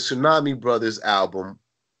on the Tsunami Brothers album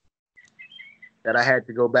that I had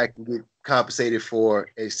to go back and get compensated for,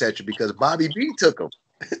 etc., because Bobby B took them.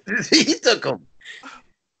 He took them.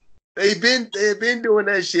 They've been doing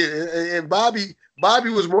that shit, and Bobby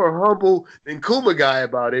was more humble than Kuma guy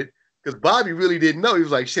about it, because Bobby really didn't know. He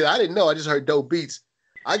was like, "Shit, I didn't know. I just heard dope beats."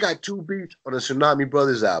 I got 2 beats on the Tsunami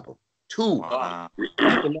Brothers album. 2. Wow.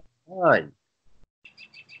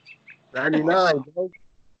 99, bro.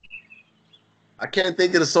 I can't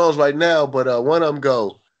think of the songs right now, but one of them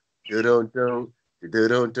go, do-dum-dum,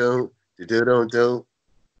 do-dum-dum, do-dum-dum.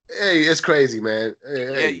 Hey, it's crazy, man.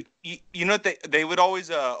 Hey. Yeah, you know what they would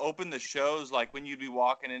always open the shows, like when you'd be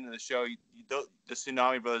walking into the show, the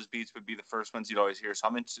Tsunami Brothers beats would be the first ones you'd always hear.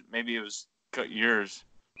 So maybe it was yours.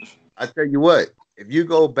 I tell you what, if you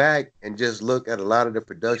go back and just look at a lot of the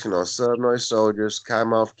production on Suburban Noize Soldiers,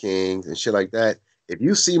 Kottonmouth Kings, and shit like that, if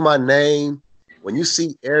you see my name, when you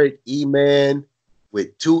see Eric EMAN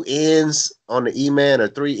with 2 N's on the EMAN or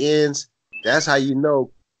 3 N's, that's how you know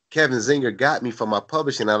Kevin Zinger got me for my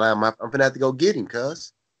publishing. And I'm gonna have to go get him,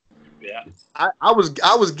 cuz. Yeah. I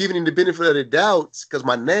was giving him the benefit of the doubts because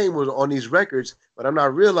my name was on these records, but I'm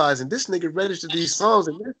not realizing this nigga registered these songs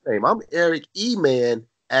in this name. I'm Eric EMAN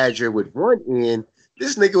Adger with 1 N.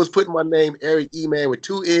 This nigga was putting my name Eric EMAN with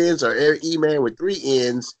 2 N's or Eric EMAN with 3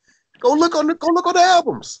 N's. Go look on the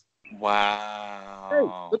albums. Wow. Hey,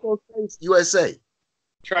 look on Face USA.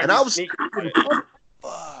 And I was,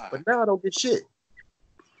 but now I don't get shit.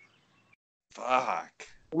 Fuck.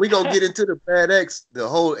 We're gonna get into the Bad X, the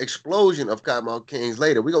whole explosion of Kottonmouth Kings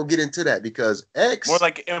later. We're gonna get into that because X, more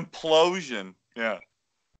like implosion. Yeah.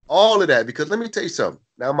 All of that, because let me tell you something.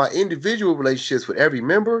 Now, my individual relationships with every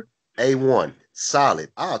member, A1,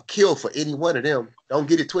 solid. I'll kill for any one of them. Don't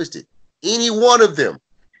get it twisted. Any one of them,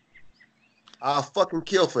 I'll fucking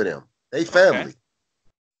kill for them. They family. Okay.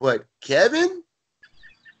 But Kevin,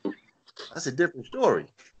 that's a different story.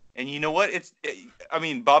 And you know what? I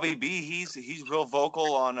mean, Bobby B, he's real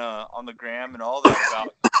vocal on the gram and all that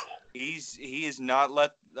about. He has not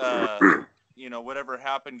let whatever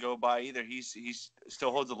happened go by either. He's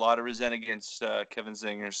still holds a lot of resent against Kevin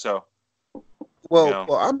Zinger. So,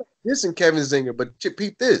 well, I'm not dissing Kevin Zinger, but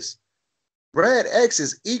peep this: Brad X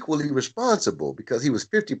is equally responsible because he was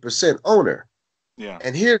 50% owner. Yeah.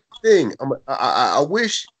 And here's the thing: I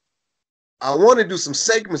wish I want to do some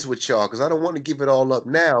segments with y'all because I don't want to give it all up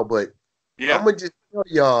now, but yeah. I'm gonna just tell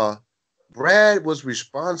y'all, Brad was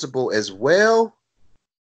responsible as well,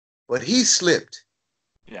 but he slipped.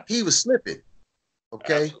 Yeah. He was slipping.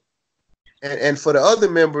 Okay. And for the other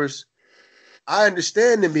members, I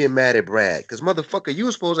understand them being mad at Brad because motherfucker, you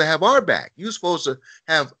were supposed to have our back. You were supposed to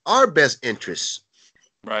have our best interests.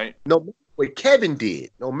 Right. No matter what Kevin did,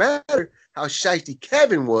 no matter how shifty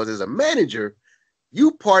Kevin was as a manager,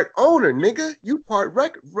 You part owner, nigga. You part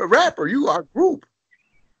rapper. You our group.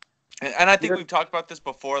 And I think we've talked about this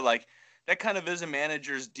before. Like, that kind of is a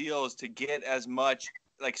manager's deal, is to get as much,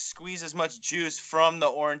 like, squeeze as much juice from the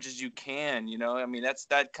orange as you can. You know, I mean,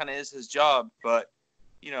 that kind of is his job. But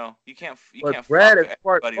you know, you can't Brad fuck as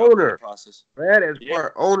part everybody over the owner. process. Brad as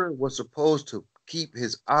part owner was supposed to keep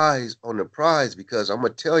his eyes on the prize, because I'm gonna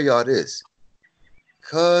tell y'all this.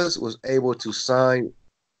 Cuz was able to sign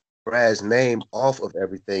Brad's name off of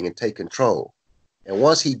everything and take control. And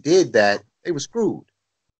once he did that, they were screwed.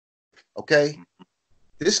 Okay?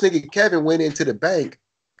 This nigga Kevin went into the bank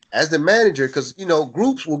as the manager, because, you know,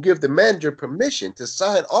 groups will give the manager permission to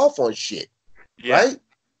sign off on shit. Yeah. Right?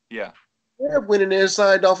 Yeah. Brad went in there and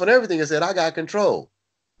signed off on everything and said, I got control.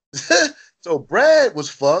 So Brad was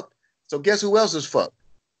fucked. So guess who else is fucked?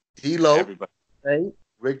 D-Lo, Hank,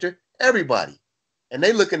 Richter, everybody. And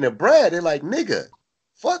they looking at Brad, they're like, nigga,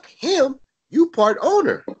 fuck him. You part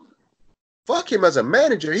owner. Fuck him as a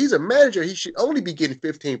manager. He's a manager. He should only be getting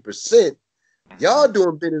 15%. Y'all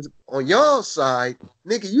doing business on y'all side.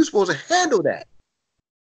 Nigga, you supposed to handle that.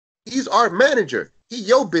 He's our manager. He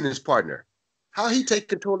your business partner. How he take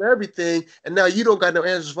control of everything, and now you don't got no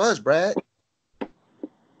answers for us, Brad.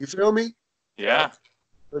 You feel me? Yeah.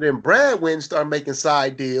 So then Brad went and started making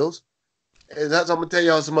side deals. And that's, I'm gonna tell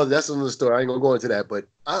y'all that's another story. I ain't gonna go into that, but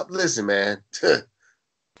listen, man.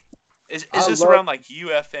 Is this around like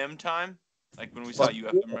UFM time? Like when we saw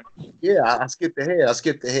UFM? Right? Yeah, I skipped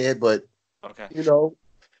ahead, but okay. You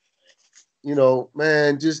know,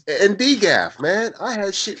 man, and D-Gaff, man. I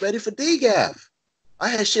had shit ready for D-Gaff. I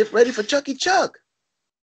had shit ready for Chucky Chuck.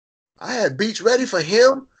 I had beats ready for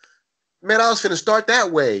him. Man, I was finna start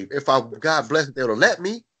that wave if God bless it, they would have let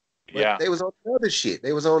me. But they was on other shit.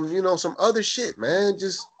 They was on, you know, some other shit, man.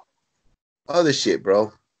 Just other shit,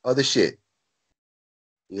 bro. Other shit.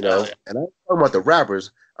 You know? And I'm talking about the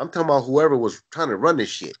rappers. I'm talking about whoever was trying to run this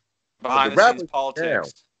shit. Behind the scenes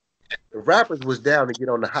politics. The rappers was down to get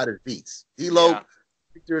on the hottest beats. D-Lo,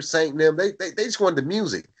 Victor, Saint, them, they just wanted the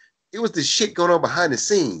music. It was the shit going on behind the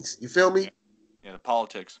scenes. You feel me? Yeah, the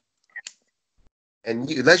politics. And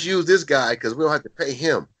let's use this guy because we don't have to pay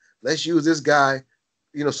him. Let's use this guy,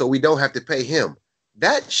 you know, so we don't have to pay him.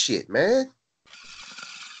 That shit, man.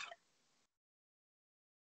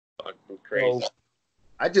 Fucking crazy. So,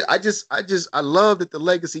 I love that the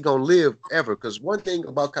legacy gonna live ever. Because one thing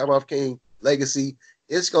about Kottonmouth King legacy,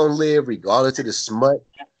 it's gonna live regardless of the smut.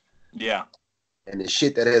 Yeah. And the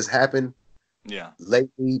shit that has happened. Yeah.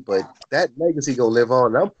 Lately, but that legacy gonna live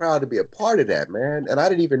on. And I'm proud to be a part of that, man. And I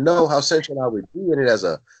didn't even know how central I would be in it as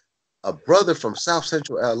a brother from South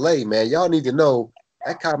Central LA, man. Y'all need to know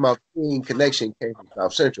that Kottonmouth King connection came from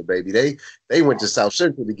South Central, baby. They went to South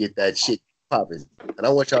Central to get that shit popping. And I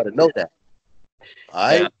want y'all to know that. All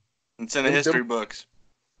right? Yeah. It's in the history books.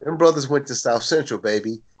 Them brothers went to South Central,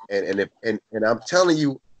 baby. And I'm telling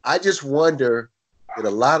you, I just wonder that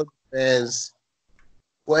a lot of fans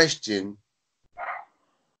question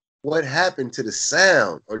what happened to the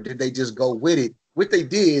sound, or did they just go with it? What they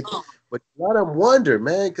did, but a lot of them wonder,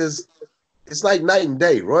 man, because it's like night and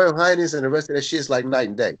day. Royal Highness and the rest of that shit's like night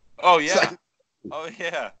and day. Oh yeah,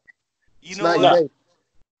 You know what?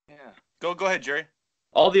 Yeah. Go ahead, Jerry.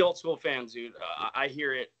 All the old school fans, dude. I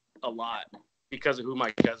hear it a lot because of who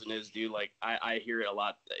my cousin is, dude. Like I hear it a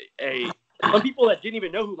lot. Some people that didn't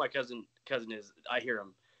even know who my cousin is, I hear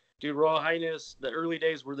them. Dude, Royal Highness, the early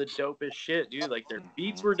days were the dopest shit, dude. Like, their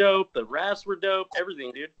beats were dope, the raps were dope,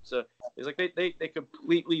 everything, dude. So, it's like they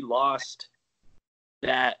completely lost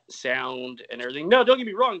that sound and everything. No, don't get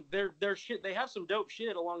me wrong. Their shit, they have some dope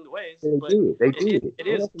shit along the ways. But they did. It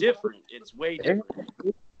is different. It's way different.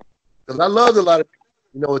 Because I loved a lot of,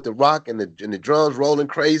 you know, with the rock and the drums rolling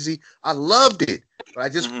crazy. I loved it. But I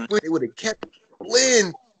just wish it would have kept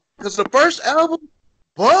blend. Because the first album,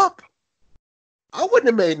 Bump, I wouldn't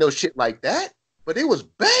have made no shit like that, but it was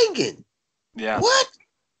banging. Yeah. What?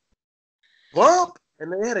 Bump,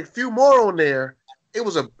 and they had a few more on there. It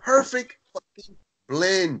was a perfect fucking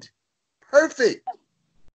blend. Perfect.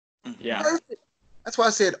 Yeah. Perfect. That's why I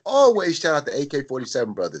said always shout out to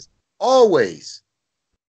AK-47 brothers. Always.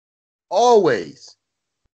 Always.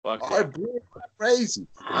 Our blend was crazy.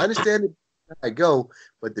 I understand it. I go,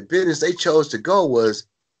 but the business they chose to go was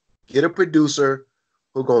get a producer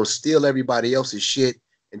who gonna steal everybody else's shit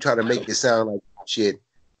and try to make it sound like shit.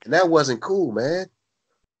 And that wasn't cool, man.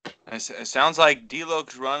 It sounds like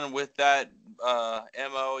D-Lo's running with that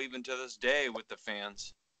MO even to this day with the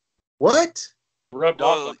fans. What? Rubbed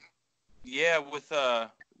off. Yeah, with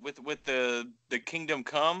the Kingdom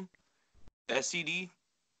Come, that CD.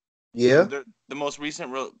 Yeah. The most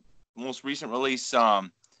recent release.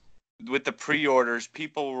 with the pre-orders,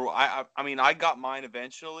 people were. I mean, I got mine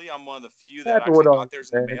eventually. I'm one of the few What that happened with actually all got theirs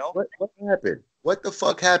that, in the man? mail. What happened? What the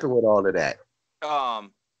fuck happened with all of that?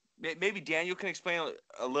 Maybe Daniel can explain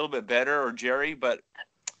a little bit better, or Jerry. But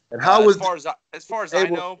And how was as far as I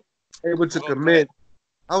able know, able to go ahead. commence?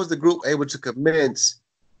 How was the group able to commence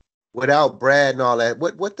without Brad and all that?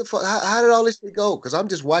 What the fuck? How did all this shit go? Because I'm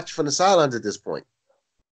just watching from the sidelines at this point.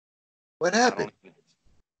 What happened?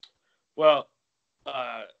 Well,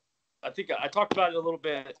 I think I talked about it a little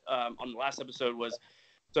bit on the last episode.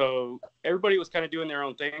 So everybody was kind of doing their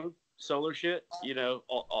own thing, solo shit. You know,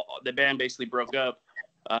 the band basically broke up.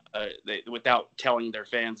 Without telling their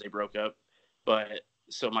fans, they broke up. But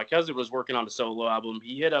so my cousin was working on a solo album.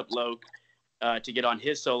 He hit up Loke to get on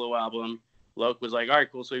his solo album. Loke was like, "All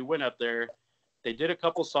right, cool." So he went up there. They did a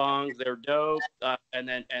couple songs. They were dope.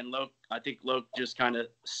 And Loke, I think Loke just kind of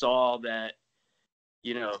saw that,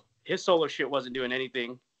 you know, his solo shit wasn't doing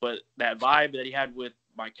anything, but that vibe that he had with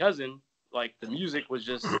my cousin, like the music was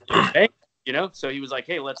just, it was bang, you know? So he was like,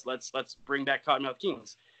 "Hey, let's bring back Kottonmouth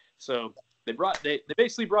Kings." So they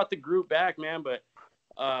basically brought the group back, man, but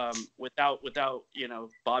without you know,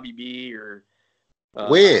 Bobby B or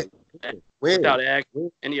without Egg,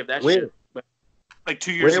 any of that shit. But like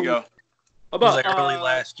 2 years ago. About like early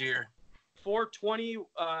last year.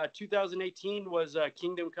 4/20/2018 was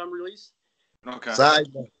Kingdom Come release. Okay.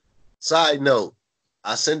 Side note,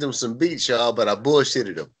 I sent him some beats, y'all, but I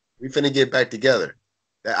bullshitted him. We finna get back together.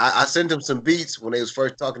 I sent him some beats when they was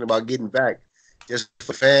first talking about getting back, just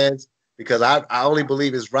for fans, because I only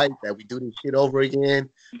believe it's right that we do this shit over again.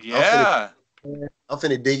 Yeah. I'm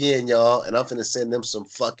finna dig in, y'all, and I'm finna send them some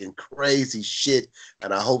fucking crazy shit.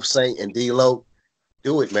 And I hope Saint and D-Lo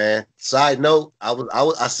do it, man. Side note,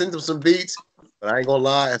 I sent them some beats, but I ain't gonna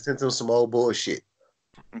lie, I sent them some old bullshit.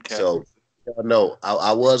 Okay. So y'all know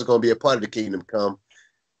I was gonna be a part of the Kingdom Come,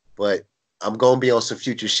 but I'm gonna be on some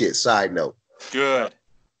future shit. Side note. Good.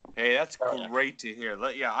 Hey, that's great to hear.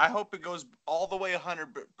 Yeah, I hope it goes all the way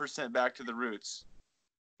 100% back to the roots.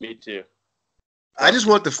 Me too. I just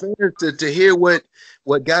want the fans to hear what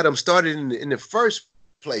got them started in the first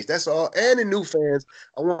place. That's all. And the new fans,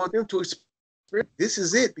 I want them to experience. This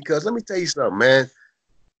is it, because let me tell you something, man.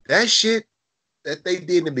 That shit that they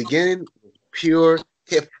did in the beginning was pure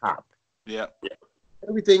hip hop. Yeah.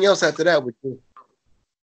 Everything else after that was just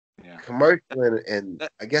commercial and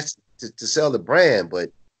I guess to sell the brand, but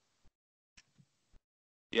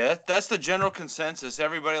yeah, that's the general consensus.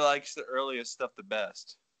 Everybody likes the earliest stuff the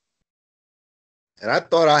best. and I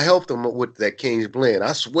thought I helped them with that King's Blend.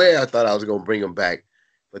 I swear I thought I was gonna bring them back,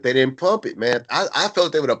 but they didn't pump it, man. I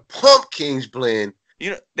felt they would have pumped King's Blend.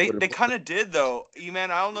 You know, they kind of did though.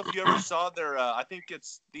 E-Man, I don't know if you ever saw their. I think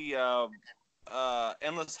it's the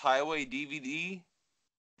Endless Highway DVD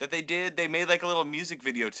that they did. They made like a little music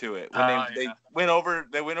video to it when they went over.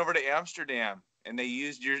 They went over to Amsterdam and they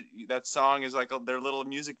used that song as like their little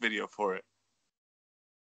music video for it.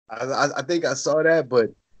 I think I saw that, but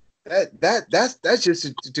that's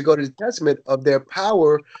just to go to the testament of their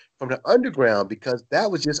power from the underground, because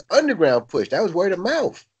that was just underground push. That was word of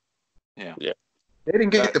mouth. Yeah. They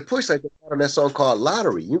didn't get the push like they got on that song called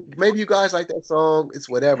Lottery. Maybe you guys like that song. It's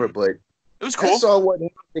whatever, but it was cool. That song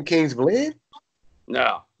wasn't in King's Blend.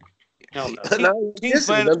 No. Hell no. King's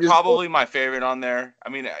Blend is probably my favorite on there. I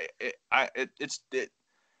mean,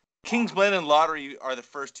 King's Blend and Lottery are the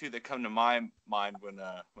first two that come to my mind when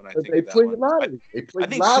I think of that one. Lottery. I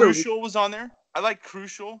think Lottery. Crucial was on there. I like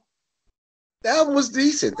Crucial. The album was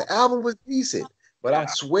decent. But I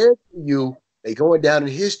swear to you, they going down in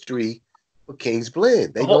history for King's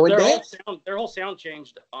Blend. They going down. Their whole sound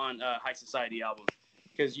changed on High Society album,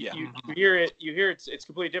 because you hear it. It's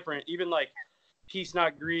completely different. Even like Peace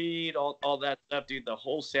Not Greed, all that stuff, dude. The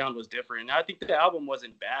whole sound was different. And I think the album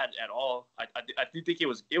wasn't bad at all. I do think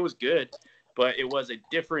it was good, but it was a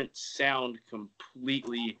different sound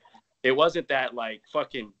completely. It wasn't that like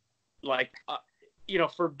fucking like you know,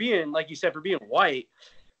 for being, like you said, for being white,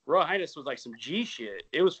 Royal Highness was like some G shit.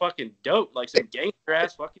 It was fucking dope, like some gangster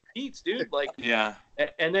ass fucking beats, dude. Like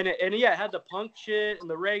and then it had the punk shit and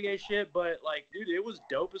the reggae shit, but like, dude, it was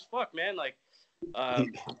dope as fuck, man. Like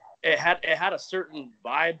it had a certain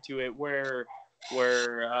vibe to it where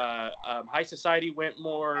High Society went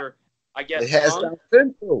more, I guess. It has South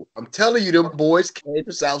Central. I'm telling you, them boys came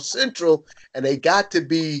to South Central, and they got to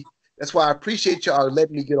be. That's why I appreciate y'all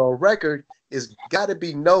letting me get on record. It's got to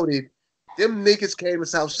be noted. Them niggas came to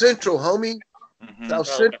South Central, homie. Mm-hmm. South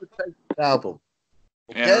Central takes the album.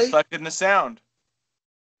 Okay? And reflected in the sound.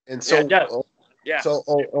 And so, so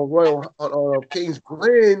on King's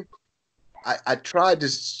Blend, I tried to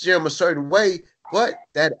steer them a certain way, but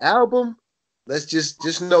that album, let's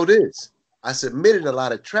just know this. I submitted a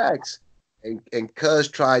lot of tracks, and Cuz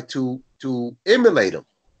tried to emulate them.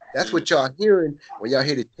 That's what y'all hearing when y'all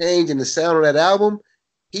hear the change in the sound of that album.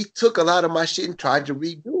 He took a lot of my shit and tried to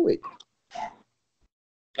redo it.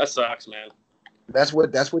 That sucks, man. That's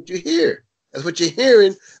what you hear. That's what you're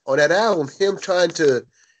hearing on that album. Him trying to,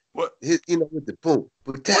 with the boom.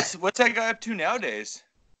 What's that guy up to nowadays?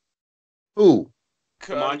 Who?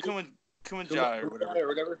 Kumanjai or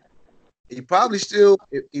whatever. He probably still.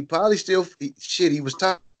 He was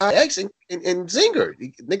tired of X and Zinger.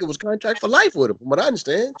 Nigga was contract for life with him, from what I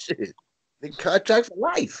understand. Shit, nigga contract for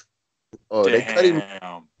life. Oh, they cut him.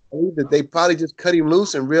 They probably just cut him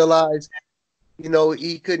loose and realized,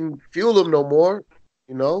 he couldn't fuel them no more.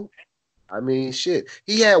 I mean, shit.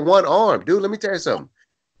 He had one arm, dude. Let me tell you something.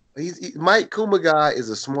 Mike Kumagai is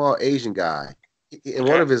a small Asian guy, and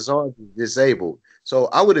one of his arms is disabled. So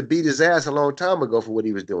I would have beat his ass a long time ago for what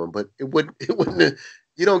he was doing, but it wouldn't.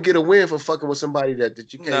 You don't get a win for fucking with somebody that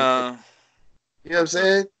you can't. No. You know what I'm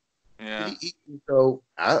saying? Yeah. So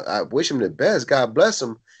I wish him the best. God bless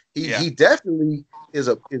him. He definitely is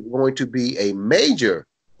going to be a major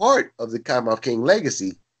part of the Kottonmouth King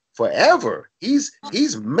legacy forever. He's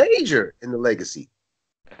major in the legacy.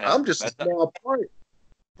 I'm just a small part,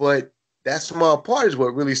 but that small part is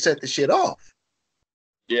what really set the shit off.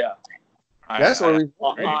 Yeah. That's on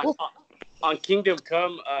Kingdom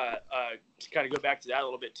Come. To kind of go back to that a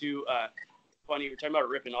little bit too. Funny, we're talking about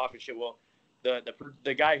ripping off and shit. Well,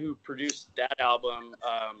 the guy who produced that album,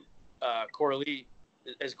 Coralie,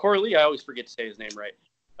 is Coralie. I always forget to say his name right.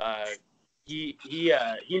 He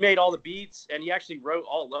made all the beats, and he actually wrote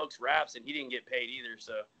all Loke's raps, and he didn't get paid either.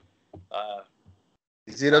 So,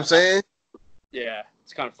 you see what I'm saying? Yeah,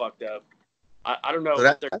 it's kind of fucked up. I don't know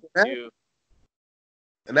what they're going to do.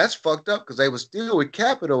 And that's fucked up because they were still with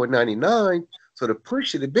Capitol in '99, so the push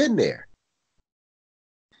should have been there.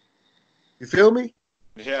 You feel me?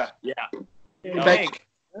 Yeah.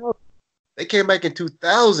 They came back in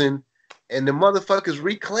 2000, and the motherfuckers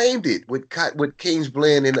reclaimed it with King's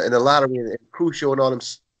Blend in the lottery and Crucial and all them.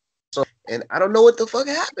 So, and I don't know what the fuck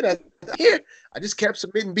happened. I just kept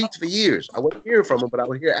submitting beats for years. I wasn't hearing from them, but I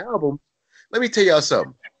would hear albums. Let me tell y'all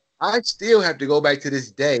something. I still have to go back to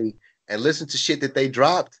this day and listen to shit that they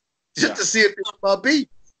dropped just to see if it's my beat.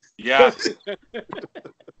 Yeah.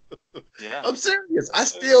 Yeah. I'm serious. I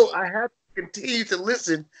have to continue to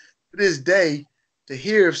listen to this day to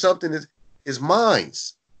hear if something is mine.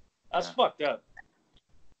 That's fucked up.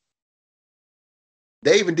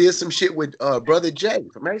 They even did some shit with Brother Jay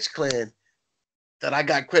from X Clan that I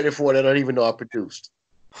got credit for that I don't even know I produced.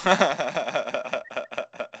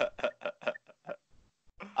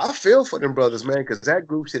 I feel for them brothers, man, because that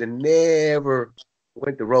group should have never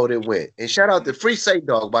went the road it went. And shout out to Free Saint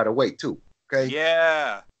Dog, by the way, too. Okay?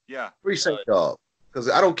 Yeah. Free Saint Dog. Because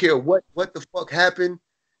I don't care what the fuck happened.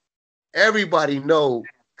 Everybody know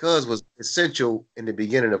Cuz was essential in the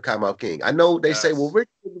beginning of Kottonmouth King. I know they say, well, Rick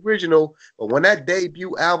was original, but when that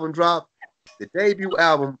debut album dropped, the debut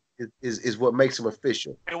album is what makes him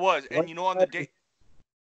official. It was. And on the day...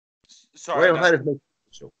 Sorry.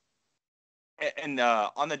 And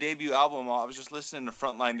on the debut album, I was just listening to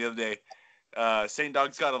Frontline the other day. Saint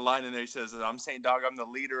Dog's got a line in there. He says, "I'm Saint Dog. I'm the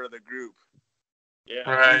leader of the group." Yeah,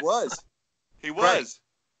 right. He was.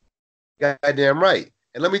 Right. Goddamn right.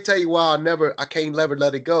 And let me tell you why I can't never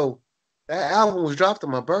let it go. That album was dropped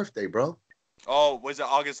on my birthday, bro. Oh, was it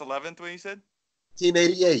August 11th when you said?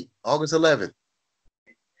 1988, August 11th,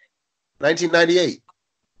 1998.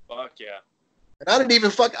 Fuck yeah. And I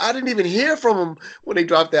didn't even hear from them when they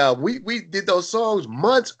dropped the album. We did those songs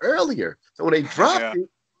months earlier. So when they dropped it,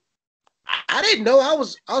 I didn't know. I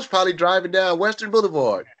was probably driving down Western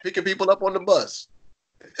Boulevard, picking people up on the bus.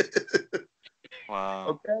 Wow.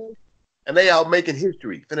 Okay. And they out making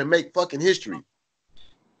history. Finna make fucking history.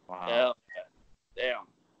 Wow. Hell yeah. Damn.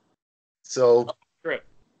 So, Trip.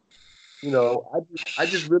 I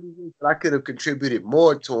just really wish that I could have contributed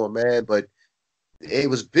more to them, man. But it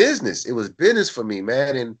was business. It was business for me,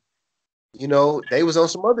 man. And, they was on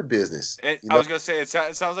some other business. I was going to say, it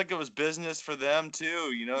sounds like it was business for them,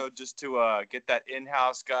 too, just to get that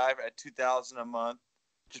in-house guy at $2,000 a month,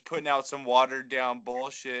 just putting out some watered-down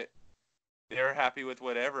bullshit. They're happy with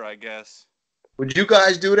whatever, I guess. Would you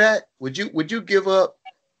guys do that? Would you give up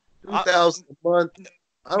 $2,000 a month?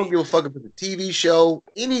 I don't give a fuck if it's a TV show,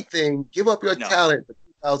 anything. Give up your talent for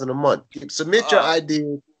 $2,000 a month. Submit your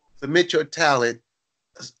ideas, submit your talent.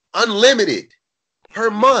 Unlimited per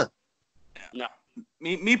month. No,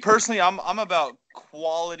 me personally, I'm about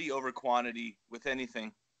quality over quantity with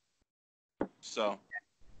anything. So,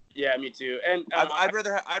 yeah, me too. And I'd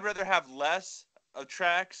rather have less of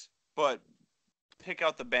tracks, but pick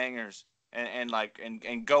out the bangers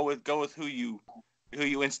and go with who you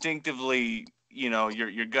instinctively,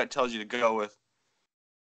 your gut tells you to go with.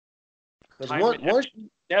 Time and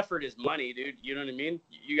effort is money, dude. You know what I mean?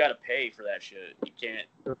 You got to pay for that shit. You can't.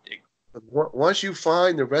 Once you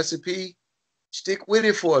find the recipe, stick with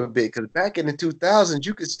it for a bit. Because back in the 2000s,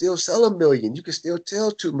 you could still sell 1 million. You could still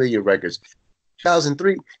sell 2 million records.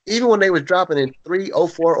 2003, even when they were dropping in 3,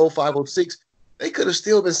 04, 05, 06, they could have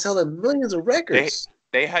still been selling millions of records.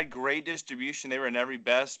 They had great distribution. They were in every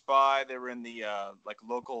Best Buy. They were in the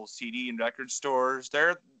local CD and record stores.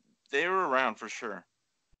 They were around for sure.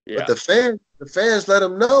 Yeah. But the fans let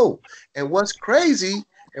them know. And what's crazy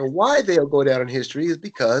and why they'll go down in history is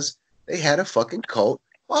because they had a fucking cult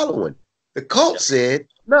following. The cult said,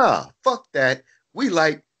 nah, fuck that. We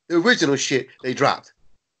like the original shit they dropped.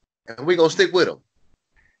 And we're going to stick with them.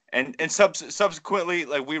 And subsequently,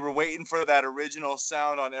 like, we were waiting for that original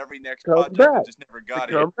sound on every next project. We just never got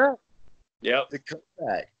it. Come back. Yep. To come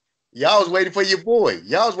back. Y'all was waiting for your boy.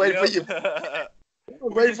 Y'all was waiting for your boy.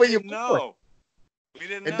 We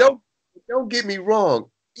didn't know. Don't get me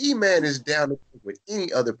wrong. EMAN is down to work with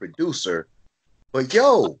any other producer. But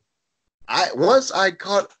yo, once I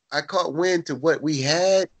caught wind to what we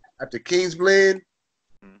had after King's Blend,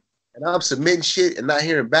 and I'm submitting shit and not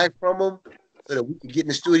hearing back from them so that we can get in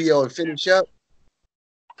the studio and finish up.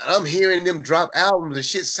 And I'm hearing them drop albums and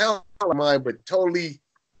shit sound like mine, but totally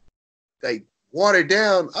like watered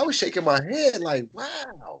down. I was shaking my head like,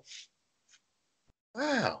 wow.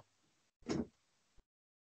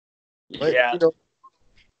 But, yeah.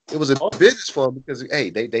 It was a business for them because, hey,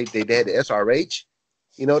 they had the SRH.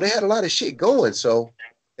 They had a lot of shit going. So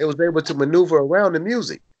they was able to maneuver around the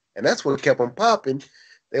music. And that's what kept them popping.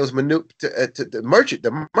 They was to the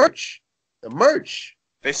merch.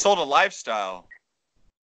 They sold a lifestyle.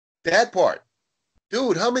 That part.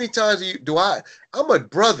 Dude, how many times I'm a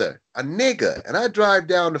brother, a nigga, and I drive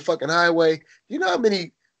down the fucking highway. You know how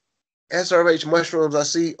many SRH mushrooms I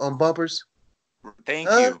see on bumpers? Thank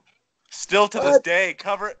you. Still to this day,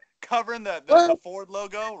 covering the Ford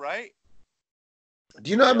logo, right? Do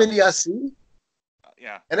you know how many I see?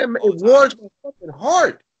 Yeah. And it warms my fucking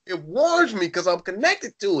heart. It warms me because I'm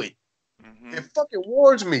connected to it. Mm-hmm. It fucking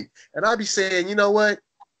warms me. And I be saying, you know what?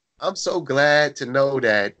 I'm so glad to know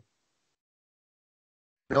that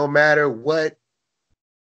no matter what,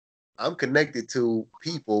 I'm connected to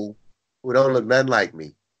people who don't look nothing like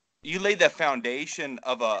me. You laid that foundation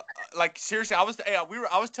of seriously. I was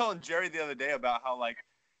telling Jerry the other day about how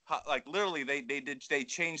literally they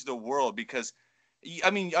changed the world because,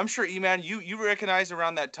 I mean, I'm sure EMAN, you recognize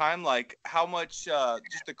around that time like how much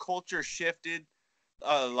just the culture shifted,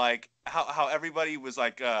 like how everybody was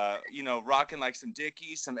like rocking like some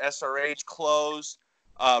Dickies, some SRH clothes,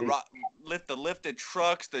 the lifted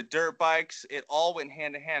trucks, the dirt bikes. It all went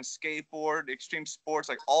hand in hand. Skateboard, extreme sports,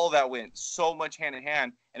 like all of that went so much hand in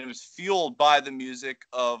hand, and it was fueled by the music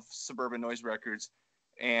of Suburban Noize Records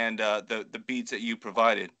and the beats that you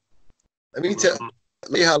provided. Let me tell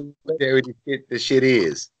you how legendary this shit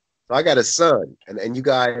is. So I got a son, and you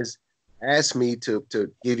guys asked me to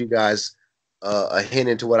give you guys a hint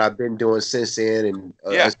into what I've been doing since then, and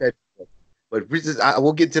but I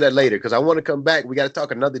will get to that later because I want to come back. We got to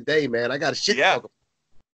talk another day, man. I got shit to talk about.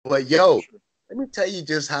 But yo, let me tell you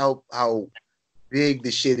just how big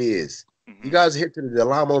the shit is. Mm-hmm. You guys hit to the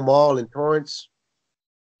Del Amo Mall in Torrance?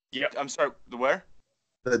 Yeah. I'm sorry, the where?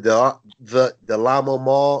 The Del Amo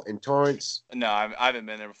Mall in Torrance. No, I haven't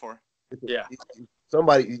been there before. Yeah.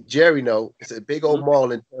 Jerry know. It's a big old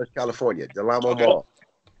mall in Torrance, California. Del Amo Mall.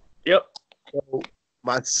 Yep. So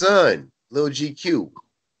my son, Lil GQ,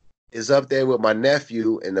 is up there with my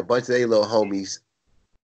nephew and a bunch of their little homies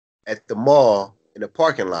at the mall in the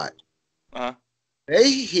parking lot. Uh-huh. They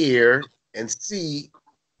hear and see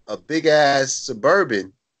a big ass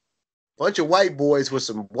Suburban, bunch of white boys with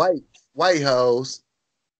some white hoes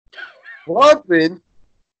bumping.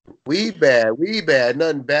 We bad,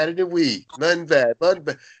 nothing better than we, nothing bad.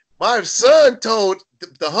 My son told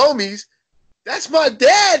the homies, that's my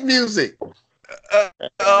dad music.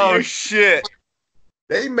 Oh shit.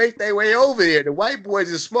 They make their way over there. The white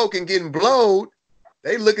boys is smoking, getting blowed.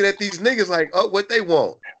 They looking at these niggas like, oh, what they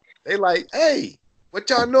want? They like, hey, what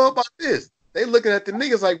y'all know about this? They looking at the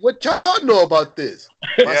niggas like, what y'all know about this?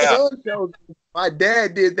 My son tells me my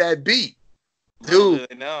dad did that beat. Dude,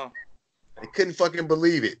 no. They couldn't fucking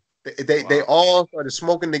believe it. They all started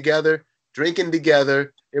smoking together, drinking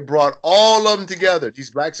together. It brought all of them together,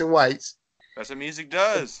 these blacks and whites. That's what music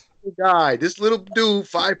does. Guy, this little dude,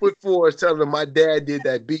 5'4", is telling them my dad did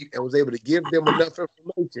that beat and was able to give them enough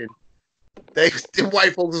information. Them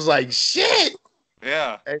white folks was like, shit,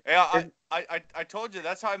 Yeah. And, Yeah. and I told you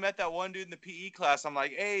that's how I met that one dude in the PE class. I'm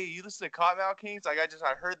like, hey, you listen to Kottonmouth Kings? Like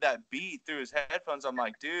I heard that beat through his headphones. I'm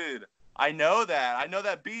like, dude, I know that. I know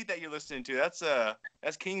that beat that you're listening to.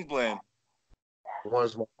 That's King's Blend.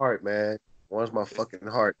 warms my heart, man. Warms my fucking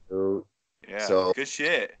heart, dude. Yeah, So, good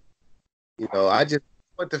shit. I just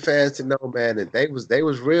want the fans to know, man, that they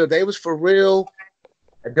was real. They was for real.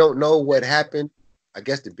 I don't know what happened. I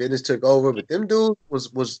guess the business took over, but them dudes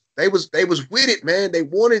they was with it, man. They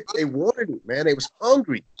wanted it, man. They was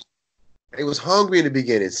hungry. They was hungry in the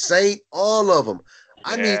beginning. Saint, all of them.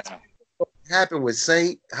 I Yeah. need to know what happened with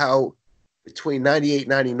Saint, how between 98,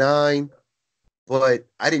 99, but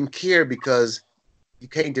I didn't care because you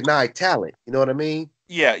can't deny talent. You know what I mean?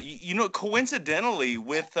 Yeah, coincidentally,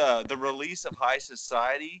 with the release of High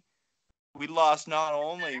Society, we lost not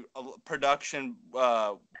only production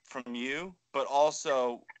from you, but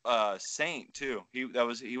also Saint too. He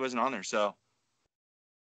wasn't on there, so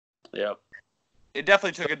Yeah. it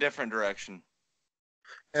definitely took a different direction.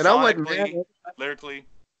 And I wasn't mad at Sonically, it. lyrically.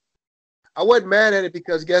 I wasn't mad at it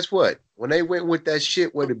because guess what? When they went with that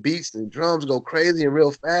shit where the beats and the drums go crazy and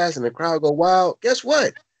real fast and the crowd go wild, guess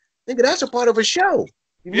what? Nigga, that's a part of a show.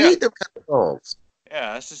 You Yeah. need them kind of songs.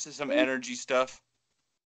 Yeah, that's just some energy stuff.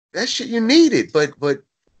 That shit you need it, but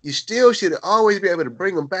you still should always be able to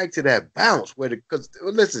bring them back to that bounce because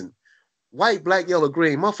listen, white, black, yellow,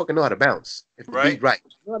 green, motherfucker know how to bounce if the Right. beat right.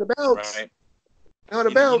 You know how to bounce. Right. You know how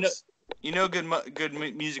to bounce. You know good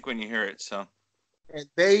music when you hear it. So. And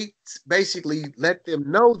they basically let them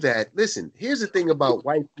know that. Listen, here's the thing about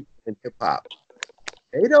white people in hip hop.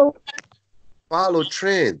 They don't follow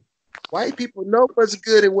trend. White people know what's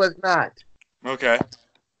good and what's not. Okay.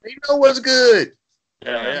 They know what's good.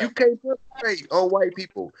 Yeah. You can't perpetrate on white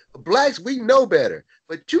people. Blacks, we know better,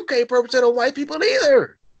 but you can't perpetrate on white people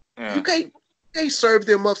either. Yeah. You can't serve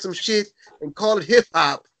them up some shit and call it hip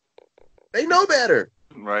hop. They know better.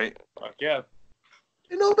 Right. Fuck yeah.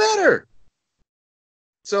 They know better.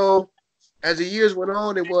 So as the years went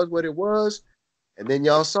on, it was what it was, and then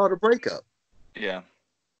y'all saw the breakup. Yeah.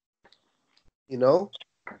 You know,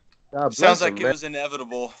 God Sounds bless like them, it man. was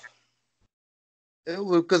inevitable. It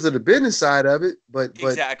was because of the business side of it, but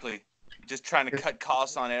Exactly. Just trying to cut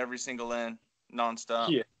costs on every single end, nonstop.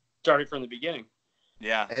 Yeah. Starting from the beginning.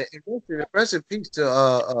 Yeah. And rest in peace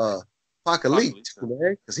to Apocalypse,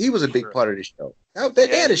 man, because he was a big part of the show. They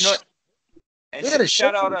had a show. And They had a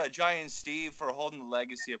shout show. out Giant Steve for holding the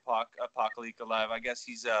legacy of Apocalypse alive. I guess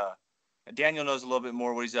he's Daniel knows a little bit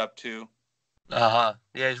more what he's up to. Yeah,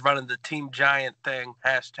 he's running the Team Giant thing.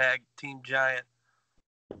 Hashtag Team Giant.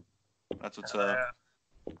 That's what's up.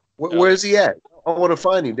 Where's he at? I want to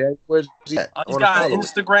find him, Dad. Where's he at? He's got an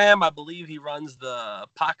Instagram. I believe he runs the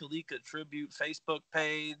Apocalypse Tribute Facebook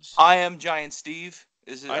page. I am Giant Steve.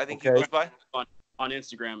 I think he goes by on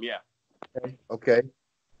Instagram. Yeah. Okay.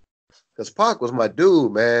 Because Pac was my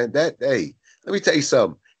dude, man. That day, let me tell you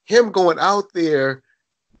something. Him going out there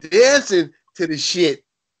dancing to the shit,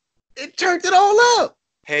 it turned it all up.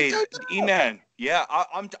 Hey, EMAN. Yeah,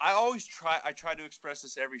 I try to express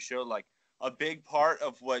this every show. Like a big part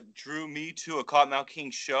of what drew me to a Kottonmouth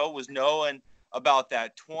Kings show was knowing about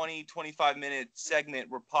that 25 minute segment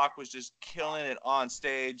where Pac was just killing it on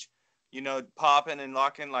stage, popping and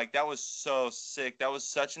locking. Like that was so sick. That was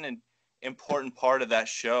such an important part of that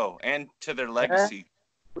show and to their legacy.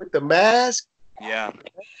 With the mask. Yeah.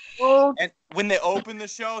 And when they opened the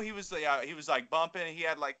show, he was like bumping. He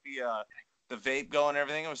had like the vape going and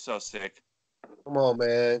everything. It was so sick. Come on,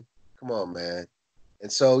 man.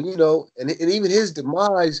 And so, and even his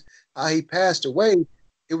demise, how he passed away,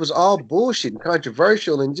 it was all bullshit and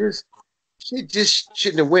controversial and shit just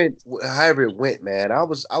shouldn't have went however it went, man. I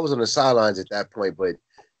was on the sidelines at that point, but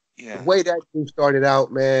the way that group started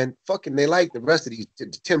out, man, fucking they like the rest of these the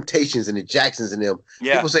Temptations and the Jacksons and them.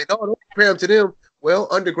 Yeah. People say, no, don't compare them to them. Well,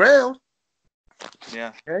 underground.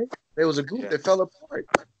 Yeah. Okay. There was a group that fell apart.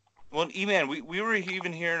 Well, E-Man, we were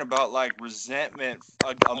even hearing about like resentment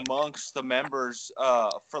amongst the members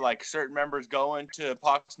for like certain members going to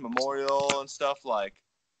Pac's memorial and stuff. Like,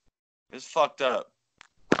 it's fucked up.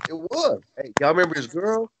 It was. Hey, y'all remember his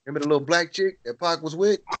girl? Remember the little black chick that Pac was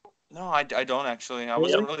with? No, I don't actually. I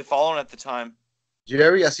wasn't really following at the time.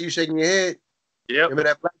 Jerry, I see you shaking your head. Yep. Remember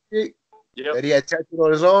that black chick? Yep. That he had tattooed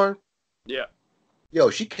on his arm? Yeah. Yo,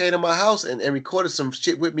 she came to my house and recorded some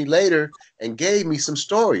shit with me later and gave me some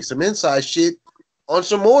stories, some inside shit on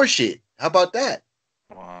some more shit. How about that?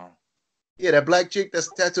 Wow. Yeah, that black chick that's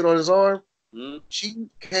tattooed on his arm, she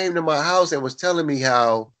came to my house and was telling me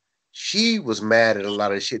how she was mad at a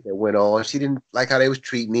lot of the shit that went on. She didn't like how they was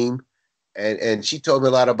treating him. And she told me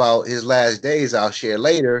a lot about his last days I'll share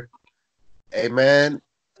later. Hey man,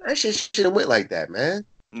 that shit shouldn't went like that, man.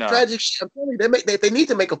 No, Tragic shit. I'm telling you, they need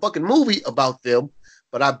to make a fucking movie about them,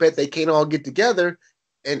 but I bet they can't all get together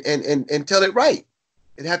and tell it right.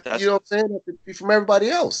 It have to, you know what I'm saying? It have to be from everybody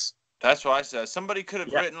else. that's what I said. Somebody could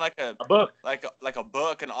have written like a book, like a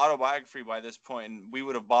book, an autobiography by this point, and we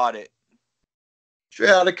would have bought it. Straight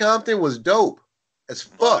Outta Compton was dope as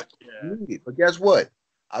fuck. yeah. But guess what?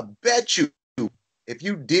 I bet you, if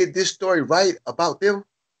you did this story right about them,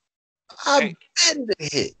 I bet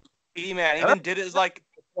it hit. EMAN even did it as like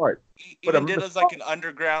an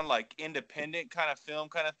underground, like independent kind of film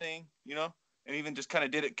kind of thing, you know, and even just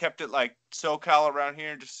kind of kept it like SoCal around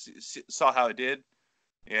here, and just saw how it did.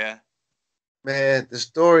 Yeah, man, the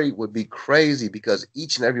story would be crazy because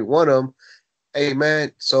each and every one of them. Hey,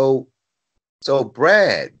 man, so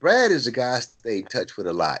Brad is the guy I stay in touch with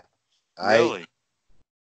a lot. really.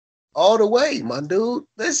 All the way, my dude.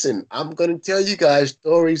 Listen, I'm gonna tell you guys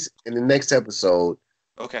stories in the next episode.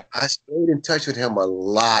 Okay. I stayed in touch with him a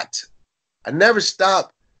lot. I never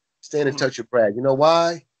stopped staying in touch with Brad. You know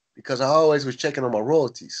why? Because I always was checking on my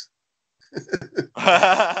royalties.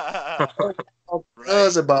 Because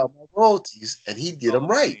about my royalties, and he did them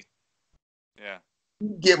right. Yeah. He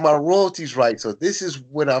get my royalties right. So this is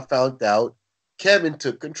when I found out Kevin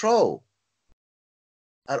took control.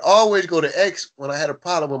 I'd always go to X when I had a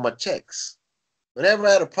problem with my checks. Whenever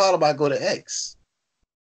I had a problem, I'd go to X.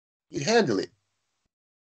 He'd handle it.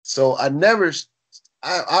 So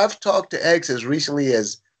I've talked to X as recently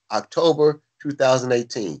as October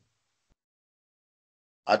 2018.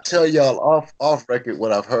 I'll tell y'all off record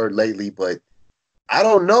what I've heard lately, but I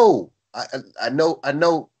don't know. I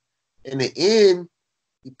know in the end,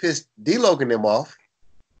 he pissed D-Logan them off.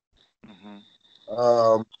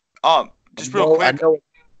 Mm-hmm. Just real quick.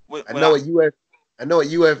 I know at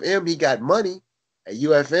UFM he got money. At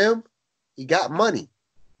UFM, he got money.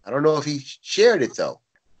 I don't know if he shared it though.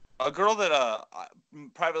 A girl that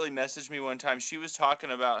privately messaged me one time, she was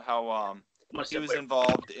talking about how he was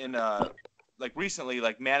involved in like recently,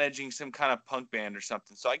 like managing some kind of punk band or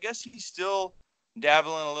something. So I guess he's still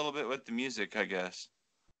dabbling a little bit with the music, I guess.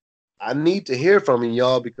 I need to hear from him,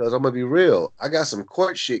 y'all, because I'm gonna be real. I got some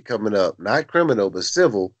court shit coming up, not criminal but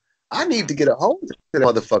civil. I need to get a hold of that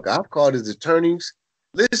motherfucker. I've called his attorneys.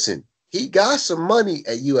 Listen, he got some money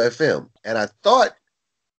at UFM, and I thought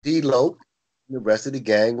D-Lo and the rest of the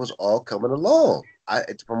gang was all coming along.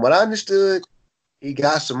 From what I understood, he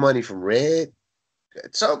got some money from Red.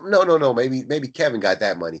 No. Maybe Kevin got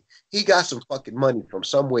that money. He got some fucking money from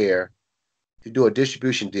somewhere to do a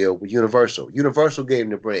distribution deal with Universal. Universal gave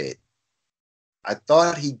him the bread. I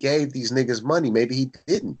thought he gave these niggas money. Maybe he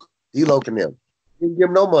didn't. D-Lo and them. He didn't give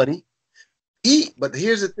him no money. But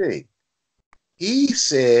here's the thing. He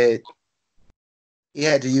said he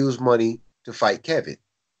had to use money to fight Kevin.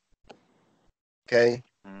 Okay?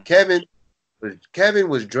 Mm-hmm. Kevin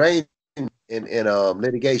was drained in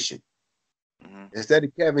litigation. Mm-hmm. Instead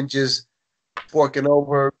of Kevin just forking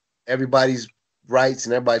over everybody's rights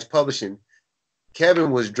and everybody's publishing,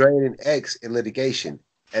 Kevin was draining X in litigation.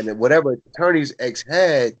 And then whatever attorneys X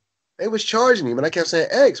had, they was charging him. And I kept saying,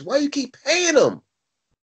 X, why you keep paying them?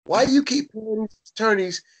 Why you keep paying these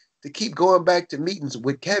attorneys to keep going back to meetings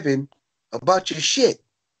with Kevin about your shit?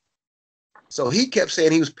 So he kept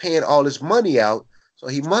saying he was paying all this money out. So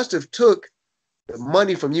he must have took the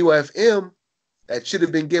money from UFM that should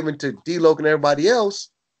have been given to D-Lo and everybody else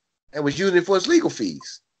and was using it for his legal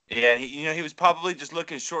fees. Yeah, he was probably just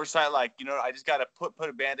looking short-sighted, like, I just got to put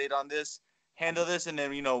a Band-Aid on this, handle this, and then,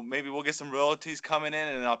 maybe we'll get some royalties coming in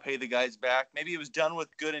and I'll pay the guys back. Maybe it was done with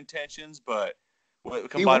good intentions, but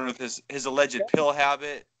combined with his alleged pill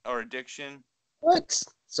habit or addiction. What?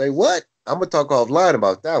 Say what? I'm going to talk offline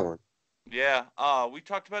about that one. Yeah, we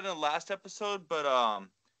talked about it in the last episode, but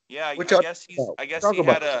yeah, I guess he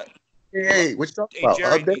had a. Hey, what you talking about?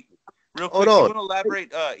 Jerry, real quick, you want to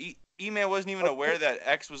elaborate? E-Man wasn't even aware that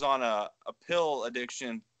X was on a pill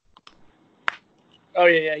addiction. Oh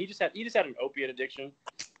yeah, he just had an opiate addiction.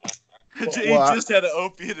 He just had an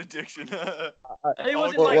opiate addiction. It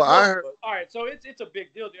wasn't all right, so it's a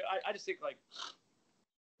big deal, dude. I just think like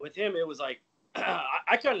with him, it was like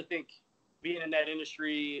I kind of think being in that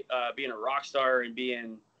industry, being a rock star and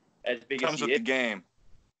being as big comes as he with the game.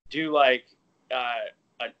 Do like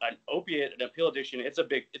an opiate, an pill addiction. It's a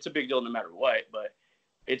big deal no matter what. But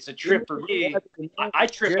it's a trip for me. I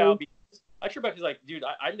trip out because like, dude,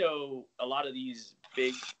 I know a lot of these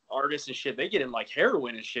big artists and shit. They get in like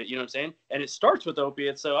heroin and shit. You know what I'm saying? And it starts with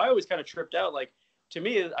opiates. So I always kind of tripped out. Like to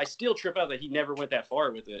me, I still trip out that he never went that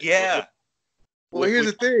far with it. Yeah. Well, here's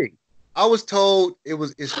the thing. I was told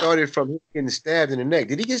it started from him getting stabbed in the neck.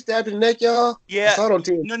 Did he get stabbed in the neck, y'all? Yeah. I saw it on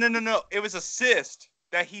TV. No. It was a cyst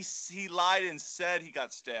that he lied and said he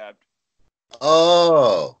got stabbed.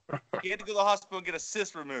 Oh. He had to go to the hospital and get a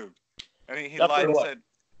cyst removed. I mean, he That's lied and what- said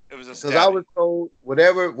it was a Because stabbing. I was told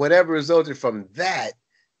whatever resulted from that,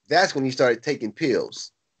 that's when he started taking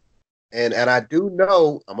pills. And I do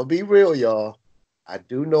know, I'm gonna be real, y'all. I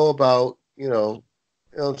do know about, you know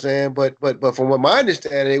what I'm saying? But from what my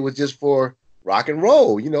understanding, it was just for rock and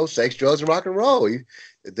roll, sex, drugs, and rock and roll.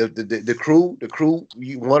 The crew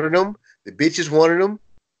wanted them, the bitches wanted them.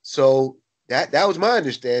 So that was my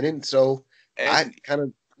understanding. So And I kind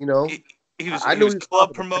of, he was I he knew was he was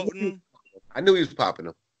club popping. promoting. I knew he was popping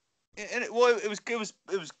them. And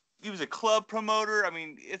he was a club promoter. I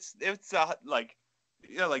mean, it's like,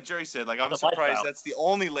 like Jerry said, like, I'm The surprised lifestyle. that's the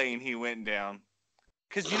only lane he went down.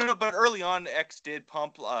 Because but early on, X did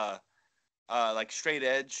pump like straight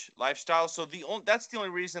edge lifestyle. So that's the only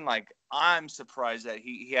reason, like, I'm surprised that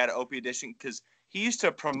he had an opiate addiction, because he used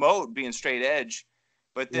to promote being straight edge,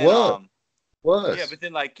 but then Was. yeah, but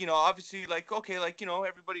then, like, obviously, like, okay, like,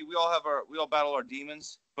 everybody, we all battle our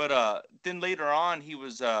demons, but then later on he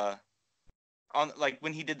was on, like,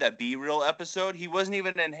 when he did that Be Real episode, he wasn't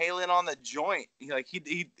even inhaling on the joint.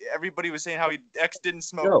 He everybody was saying how X didn't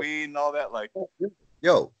smoke weed and all that, like.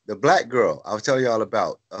 Yo, the black girl I was telling y'all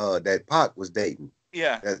about, that Pac was dating.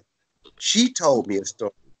 Yeah. She told me a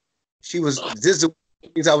story. She was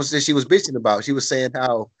she was bitching about. She was saying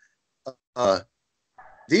how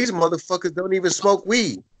these motherfuckers don't even smoke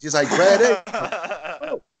weed. Just like Brad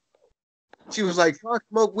X. She was like, "Fuck,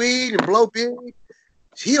 smoke weed and blow big.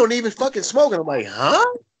 He don't even fucking smoke." And I'm like, huh?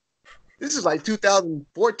 This is like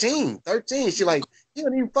 2014, 13. She like, he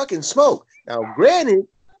don't even fucking smoke. Now, granted,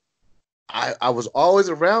 I was always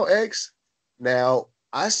around X. Now,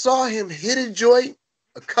 I saw him hit a joint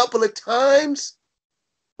a couple of times,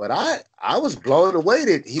 but I was blown away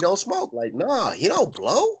that he don't smoke. Like, nah, he don't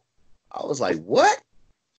blow. I was like, what?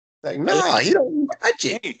 Like, nah, he don't even touch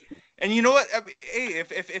it. Hey, and you know what? I mean, hey,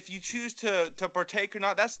 if you choose to partake or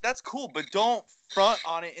not, that's cool. But don't front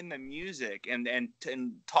on it in the music and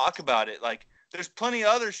talk about it. Like, there's plenty of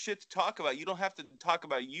other shit to talk about. You don't have to talk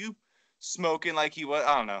about you smoking like he was.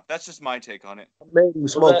 I don't know. That's just my take on it. I made him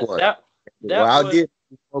smoke one. That I was- did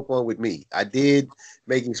smoke one with me. I did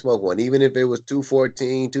make him smoke one, even if it was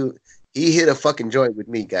 214. He hit a fucking joint with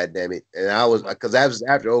me, goddammit. And I was, because that was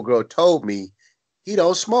after old girl told me he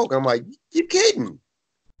don't smoke. I'm like, you kidding?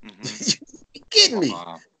 Mm-hmm. You kidding me?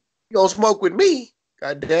 You don't smoke with me,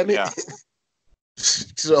 goddammit. Yeah.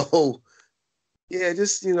 So yeah,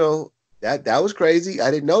 just that was crazy.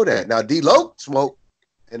 I didn't know that. Now D-Lo smoked,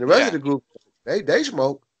 and the rest of the group they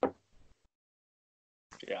smoke.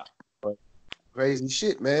 Yeah. But crazy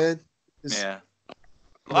shit, man. Yeah.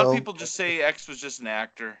 A lot of people just say X was just an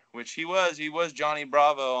actor, which he was. He was Johnny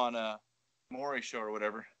Bravo on a Maury show or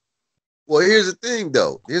whatever. Well, here's the thing,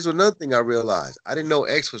 though. Here's another thing I realized. I didn't know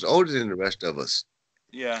X was older than the rest of us.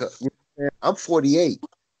 Yeah. I'm 48.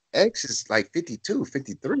 X is like 52,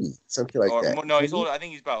 53, something like that. No, he's older. I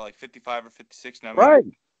think he's about like 55 or 56 now. Right.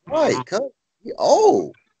 Cuz he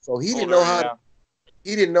old. So he didn't know how yeah. to.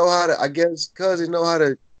 He didn't know how to. I guess cuz he know how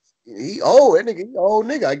to. He old. That nigga. He old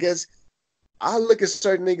nigga. I guess. I look at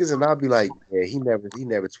certain niggas and I'll be like, yeah, he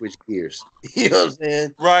never switched gears. You know what I'm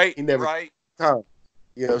saying? Right. He never. Right. Time.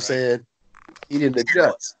 You know what I'm saying? He didn't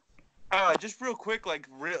adjust. Just real quick, like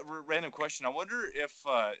random question. I wonder if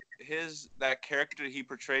that character he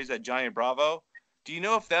portrays, that Johnny Bravo, do you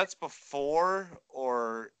know if that's before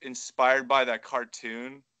or inspired by that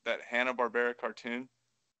cartoon, that Hanna-Barbera cartoon?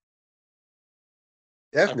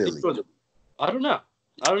 Definitely. I don't know.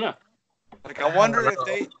 Like, I wonder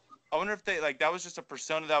if they like, that was just a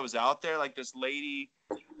persona that was out there, like this lady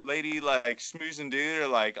like schmoozing dude, or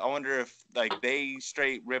like, I wonder if like they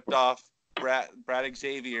straight ripped off Brad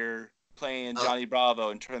Xavier playing Johnny Bravo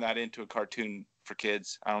and turned that into a cartoon for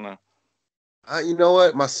kids. I don't know. You know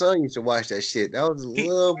what? My son used to watch that shit. That was a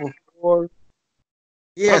little before.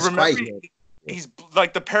 Yeah, remember, he's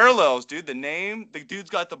like the parallels, dude. The dude's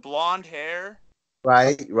got the blonde hair.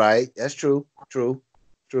 Right. That's true.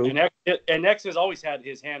 And X has always had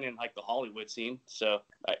his hand in like the Hollywood scene, so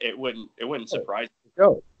it wouldn't surprise me.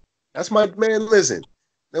 Yo, that's my man. Listen,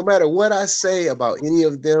 no matter what I say about any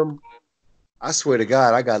of them, I swear to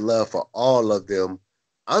God, I got love for all of them.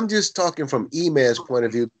 I'm just talking from E-Man's point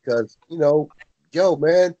of view because, yo,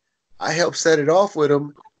 man, I helped set it off with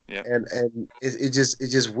him. Yeah. And it's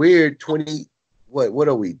just weird. 20, what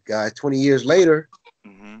are we, guys? 20 years later.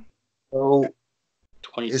 Mm-hmm. So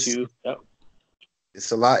 22.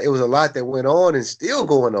 It's a lot. It was a lot that went on and still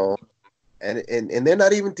going on. and they're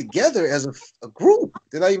not even together as a group.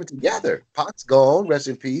 They're not even together. Pac's gone, rest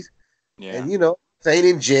in peace. Yeah. And Saint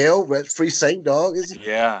in jail, free Saint dog.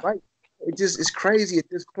 Yeah. Right. It's crazy at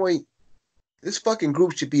this point. This fucking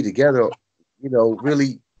group should be together,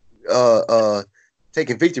 really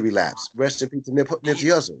taking victory laps. Rest in peace to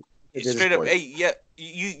Nipsey Hussle. Straight up, hey, yeah,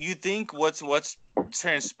 you think what's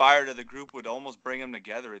transpired of the group would almost bring them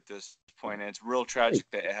together at this point, and it's real tragic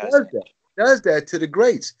that it has. Does that to the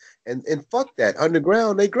greats, and fuck that.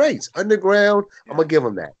 Underground, they greats. Underground, I'm gonna give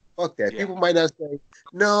them that. Fuck that. People might not say,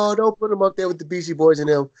 no, don't put them up there with the Beastie Boys and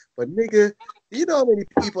them, but nigga, you know how many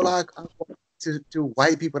people I to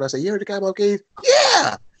white people and I say, you heard the Kottonmouth Kings?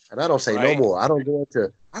 Yeah, and I don't say no more. I don't go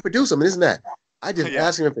into. I produce them, and isn't that? I just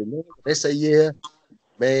ask them if they know. They say yeah.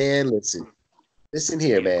 Man, listen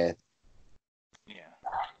here, man. Yeah.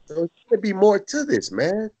 So there's got to be more to this,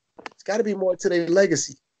 man. It's got to be more to their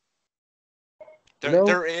legacy.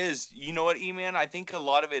 There is. You know what, E-Man? I think a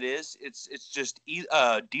lot of it is. It's just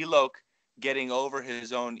D-Loc getting over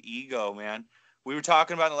his own ego, man. We were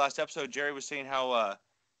talking about in the last episode. Jerry was saying how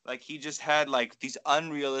like he just had like these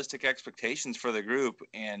unrealistic expectations for the group,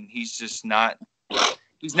 and he's just not.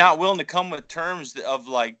 He's not willing to come with terms of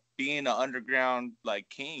like being an underground like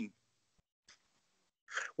king.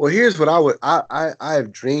 Well, here's what I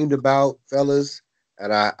have dreamed about, fellas,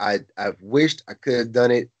 and I've wished I could have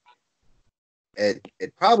done it at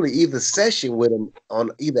probably either session with him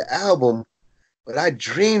on either album, but I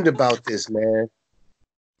dreamed about this, man.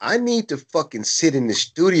 I need to fucking sit in the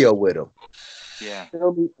studio with him. Yeah. You know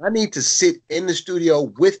what I mean? I need to sit in the studio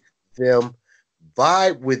with them,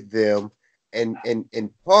 vibe with them, and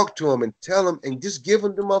talk to them and tell them and just give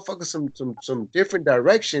them the motherfuckers some different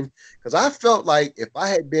direction. Because I felt like if I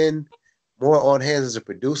had been more on hands as a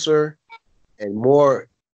producer and more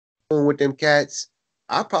with them cats,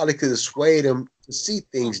 I probably could have swayed them to see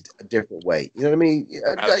things a different way. You know what I mean?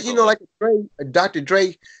 Absolutely. Like a Dr.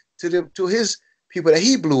 Dre to his people that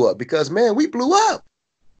he blew up, because man, we blew up.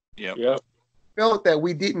 Yep. Felt that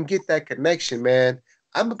we didn't get that connection, man.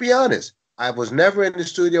 I'm gonna be honest. I was never in the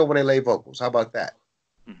studio when they lay vocals. How about that?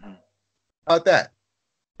 Mm-hmm. How about that?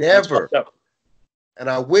 Never. And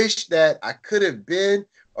I wish that I could have been,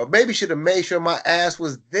 or maybe should have made sure my ass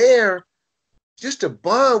was there just to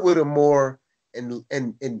bond with them more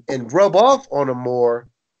and rub off on them more.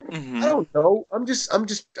 Mm-hmm. I don't know. I'm just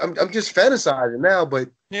fantasizing now, but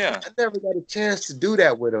yeah, I never got a chance to do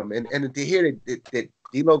that with them. And to hear that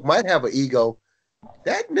D-Loc might have an ego.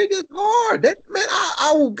 That nigga's hard. That man,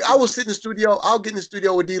 I will sit in the studio. I'll get in the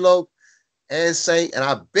studio with D-Loc and Saint, and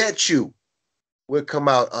I bet you we'll come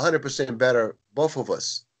out 100% better, both of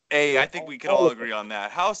us. Hey, I think we could all agree on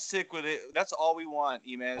that. How sick would it? That's all we want,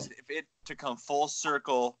 E-Man, is if it to come full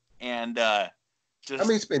circle and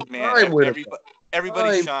just. Spend time with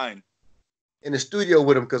everybody shine in the studio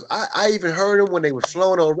with him, because I even heard him when they were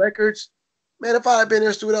flowing on records. Man, if I had been in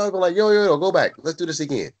the studio, I'd be like, yo, go back. Let's do this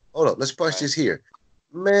again. Hold up, let's punch this here.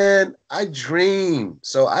 Man, I dream.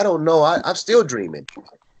 So I don't know. I'm still dreaming.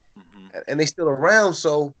 Mm-hmm. And they still around,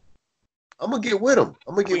 so I'm going to get with them.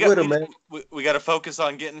 Man. We got to focus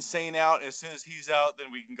on getting Saint out. As soon as he's out,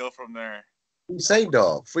 then we can go from there.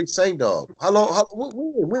 Free Saint Dog. How long?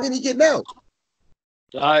 When he getting out?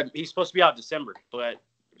 He's supposed to be out December, but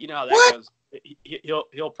you know how that goes.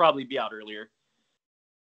 He'll probably be out earlier.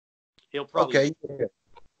 He'll probably. Okay. Yeah.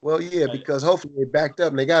 Well, yeah, because hopefully they backed up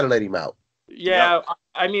and they got to let him out. Yeah, yep.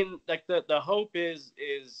 I mean, like the hope is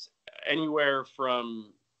anywhere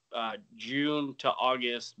from June to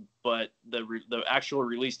August, but the actual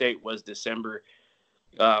release date was December.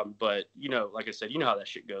 But like I said, you know how that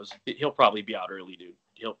shit goes. He'll probably be out early, dude.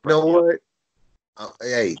 You know what?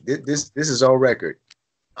 Hey, this is on record.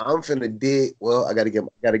 I'm finna dig. Well, I gotta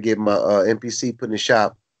get my MPC put in the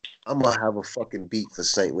shop. I'm gonna have a fucking beat for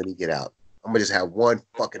Saint when he get out. I'm gonna just have one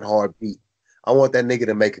fucking hard beat. I want that nigga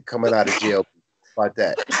to make it coming out of jail like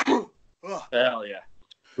that. Hell yeah.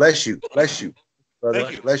 Bless you,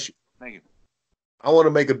 brother. Bless you. Thank you. I want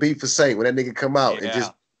to make a beat for Saint when that nigga come out and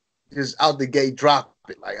just out the gate drop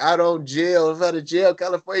it. Like, out of jail,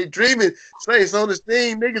 California dreaming. Saint's on the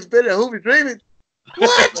scene. Niggas better who be dreaming.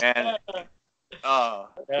 What? Man.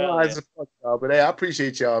 Fuck y'all, but hey, I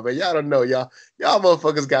appreciate y'all, man. Y'all don't know, y'all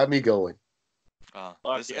motherfuckers got me going.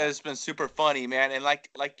 It's been super funny, man, and like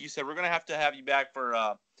you said, we're gonna have to have you back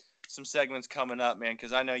for some segments coming up, man,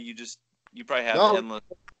 because I know you probably have endless.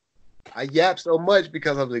 I yap so much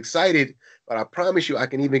because I was excited, but I promise you, I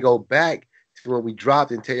can even go back to when we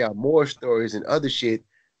dropped and tell y'all more stories and other shit.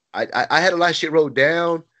 I had a lot of shit wrote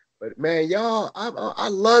down, but man, y'all, I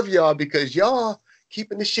love y'all because y'all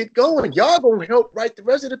keeping the shit going. Y'all gonna help write the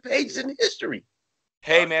rest of the pages in history.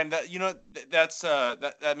 Hey man,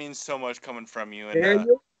 that means so much coming from you, and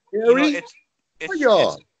Daniel, you know Harry, for it's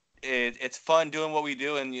y'all. it's fun doing what we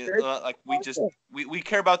do, and like we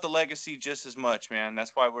care about the legacy just as much, man.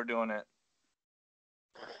 That's why we're doing it.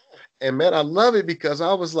 And man, I love it because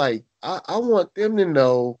I was like, I want them to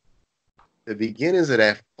know the beginnings of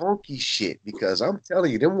that funky shit because I'm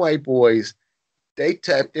telling you, them white boys, they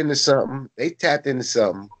tapped into something.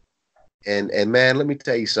 And man, let me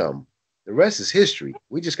tell you something. The rest is history.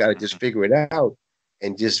 We just got to just figure it out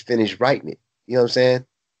and just finish writing it. You know what I'm saying?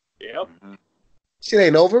 Yep. Mm-hmm. Shit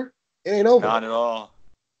ain't over. It ain't over. Not at all.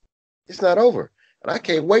 It's not over. And I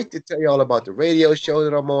can't wait to tell y'all about the radio show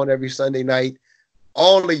that I'm on every Sunday night.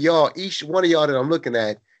 All of y'all, each one of y'all that I'm looking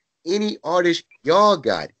at, any artist y'all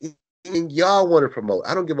got, anything y'all want to promote.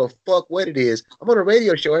 I don't give a fuck what it is. I'm on a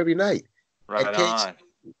radio show every night Right on.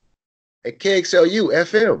 at KXLU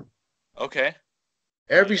FM. Okay.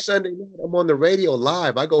 Every Sunday night, I'm on the radio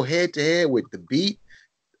live. I go head to head with the Beat,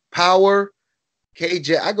 Power,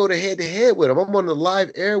 KJ. I go to head with them. I'm on the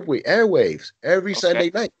live airwaves every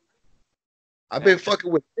Sunday night. I've been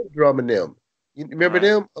fucking with Drum and them. You remember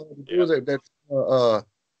them? What's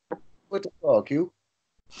it called, Q?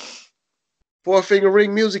 Four Finger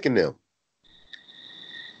Ring Music in them.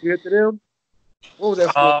 You heard to them? What was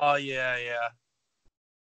that? Oh, yeah.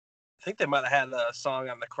 I think they might have had a song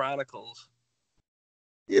on the Chronicles.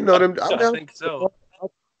 You know them. I think so.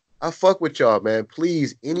 I fuck with y'all, man.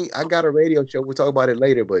 Please, I got a radio show. We'll talk about it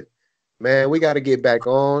later, but man, we got to get back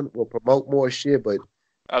on. We'll promote more shit, but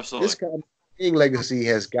absolutely, this kind of King legacy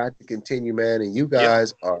has got to continue, man. And you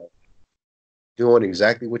guys are doing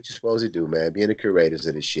exactly what you're supposed to do, man. Being the curators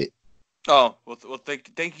of this shit. Oh, well,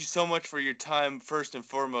 thank you so much for your time, first and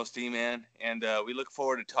foremost, E-Man. And we look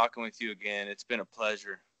forward to talking with you again. It's been a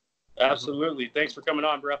pleasure. Absolutely. Thanks for coming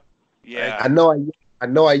on, bro. Yeah. I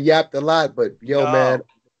know I yapped a lot, but man,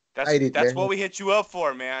 that's what we hit you up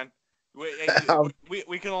for, man.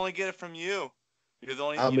 We can only get it from you. You're the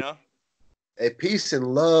only, you know. A peace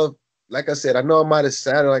and love. Like I said, I know I might have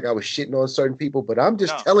sounded like I was shitting on certain people, but I'm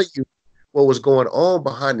just telling you what was going on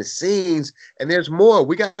behind the scenes. And there's more.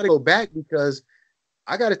 We got to go back because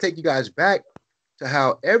I got to take you guys back to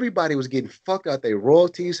how everybody was getting fucked out their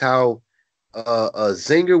royalties, how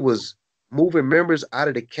Zinger was moving members out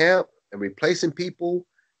of the camp and replacing people,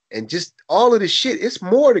 and just all of this shit. It's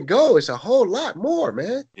more to go. It's a whole lot more,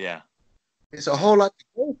 man. Yeah. It's a whole lot to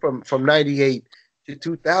go from 98 to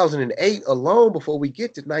 2008 alone before we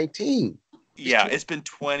get to 19. Yeah, it's been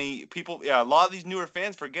 20 people. Yeah, a lot of these newer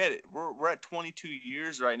fans forget it. We're at 22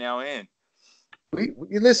 years right now in. We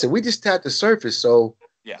listen, we just tapped the surface. So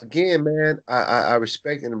again, man, I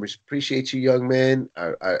respect and appreciate you young men.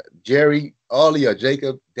 Jerry, all of y'all,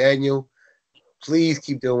 Jacob, Daniel, please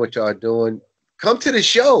keep doing what y'all doing. Come to the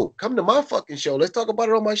show. Come to my fucking show. Let's talk about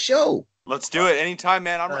it on my show. Let's do it anytime,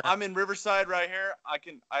 man. I'm in Riverside right here. I'd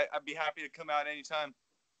be happy to come out anytime.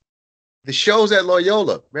 The show's at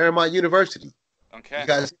Loyola Marymount University. Okay.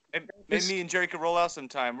 Maybe me and Jerry could roll out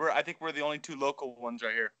sometime. I think we're the only two local ones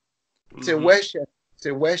right here. It's in Westchester. It's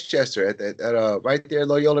in Westchester at right there,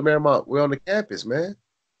 Loyola Marymount. We're on the campus, man.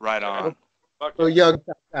 Right on. Little young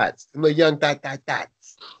dots. Little young dots.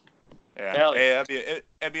 Yeah. Hey,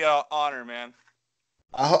 that'd be an honor, man.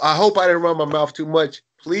 I hope I didn't run my mouth too much.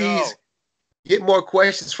 Please get more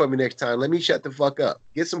questions for me next time. Let me shut the fuck up.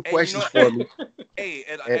 Get some questions for me. Hey,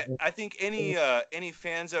 I think any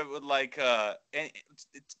fans that would like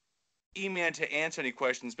E-Man to answer any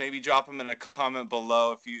questions, maybe drop them in a comment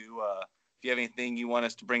below if you have anything you want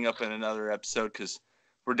us to bring up in another episode, because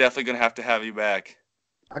we're definitely gonna have to have you back.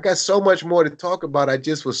 I got so much more to talk about. I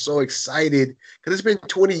just was so excited because it's been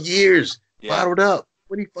 20 years bottled up.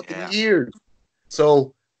 20 fucking years.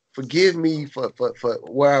 So forgive me for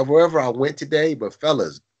wherever I went today, but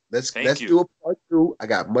fellas, let's do a part 2. I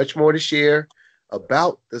got much more to share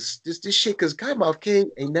about this shit, because Kottonmouth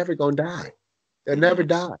King ain't never gonna die. They'll never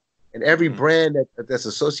die. And every brand that's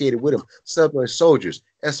associated with them, Southern Soldiers,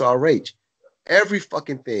 SRH, every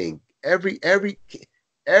fucking thing, everything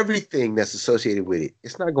that's associated with it,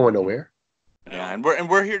 it's not going nowhere. Yeah, and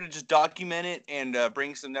we're here to just document it and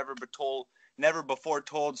bring some never before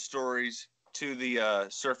told stories to the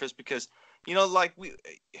surface, because like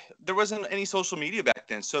there wasn't any social media back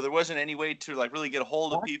then, so there wasn't any way to like really get a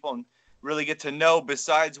hold of people and really get to know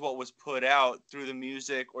besides what was put out through the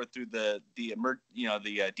music or through the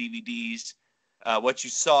DVDs, what you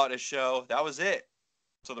saw at a show. That was it.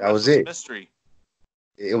 So the rest was a mystery.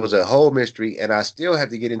 It was a whole mystery, and I still have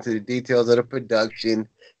to get into the details of the production,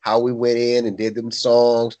 how we went in and did them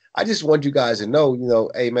songs. I just want you guys to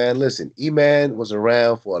know, hey man, listen, E-Man was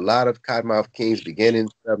around for a lot of Kottonmouth Kings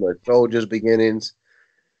beginnings, Suburban Soldiers beginnings,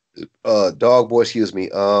 Dog Boy, excuse me.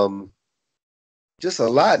 Just a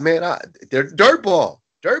lot, man. Dirtball.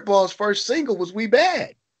 Dirtball's first single was We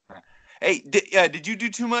Bad. Hey, did you do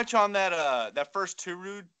too much on that first Too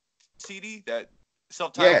Rude CD, that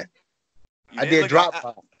self-titled? Yeah, I did drop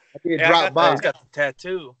by. Drop by. He's got the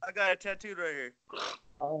tattoo. I got it tattooed right here.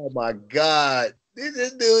 Oh my God.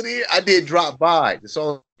 This dude here. I did Drop By. The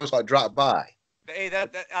song was called Drop By. Hey,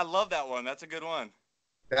 that I love that one. That's a good one.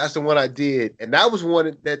 That's the one I did. And that was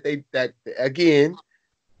one that again,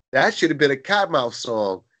 that should have been a Kottonmouth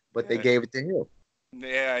song, but they gave it to him.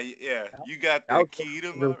 Yeah. You got the key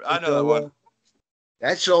to my... I know that one.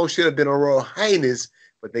 That song should have been on Royal Highness,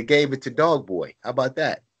 but they gave it to Dog Boy. How about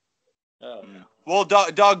that? Oh. Well,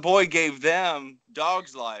 Dog Boy gave them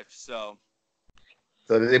Dog's Life, so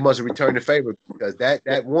they must have returned the favor, because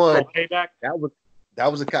that one, Payback.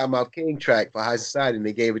 that was a Kottonmouth King track for High Society, and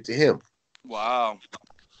they gave it to him. Wow.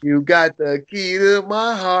 You got the key to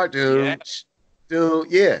my heart, dude.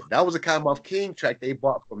 Yeah, that was a Kottonmouth King track they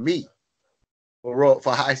bought for me for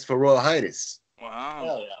Royal Highness. Wow.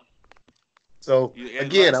 Hell yeah. So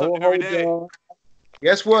again, I won't hold y'all.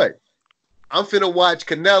 Guess what? I'm finna watch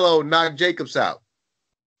Canelo knock Jacobs out.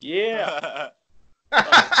 Yeah.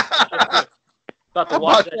 About to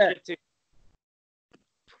watch that shit too.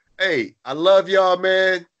 Hey, I love y'all,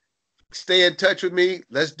 man. Stay in touch with me.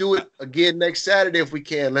 Let's do it again next Saturday if we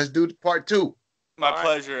can. Let's do part 2. My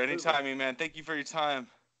pleasure. Anytime, man. Thank you for your time.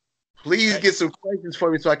 Please get some questions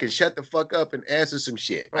for me so I can shut the fuck up and answer some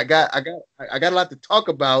shit. I got a lot to talk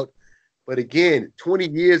about, but again, 20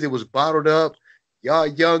 years it was bottled up. Y'all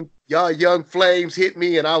young flames hit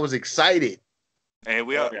me, and I was excited. Hey,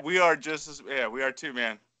 we are just as we are too,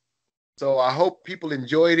 man. So I hope people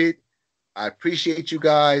enjoyed it. I appreciate you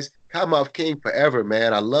guys. Kottonmouth King forever,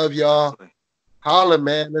 man. I love y'all. Holla,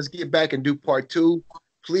 man. Let's get back and do part 2.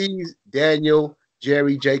 Please, Daniel,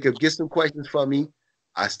 Jerry, Jacob, get some questions from me.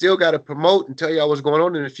 I still got to promote and tell y'all what's going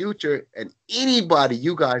on in the future. And anybody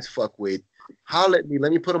you guys fuck with, holla at me.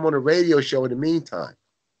 Let me put them on a radio show in the meantime.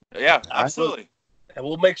 Yeah, absolutely. And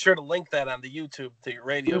we'll make sure to link that on the YouTube to your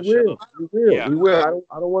radio show. We will. Yeah. We will.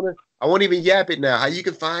 I don't want to. I won't even yap it now. How you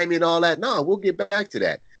can find me and all that. No, we'll get back to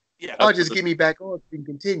that. Yeah. I'll just get me back on so we can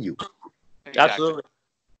continue. Exactly. Absolutely.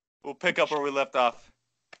 We'll pick up where we left off.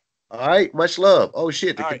 All right. Much love. Oh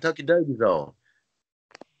shit, the All Kentucky Derby's on.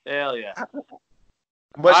 Hell yeah.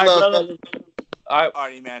 Much love, fellas. All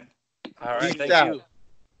right, man. All right. Peace Thank out. you.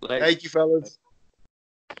 Thank you, fellas.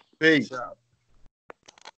 Peace. Peace out.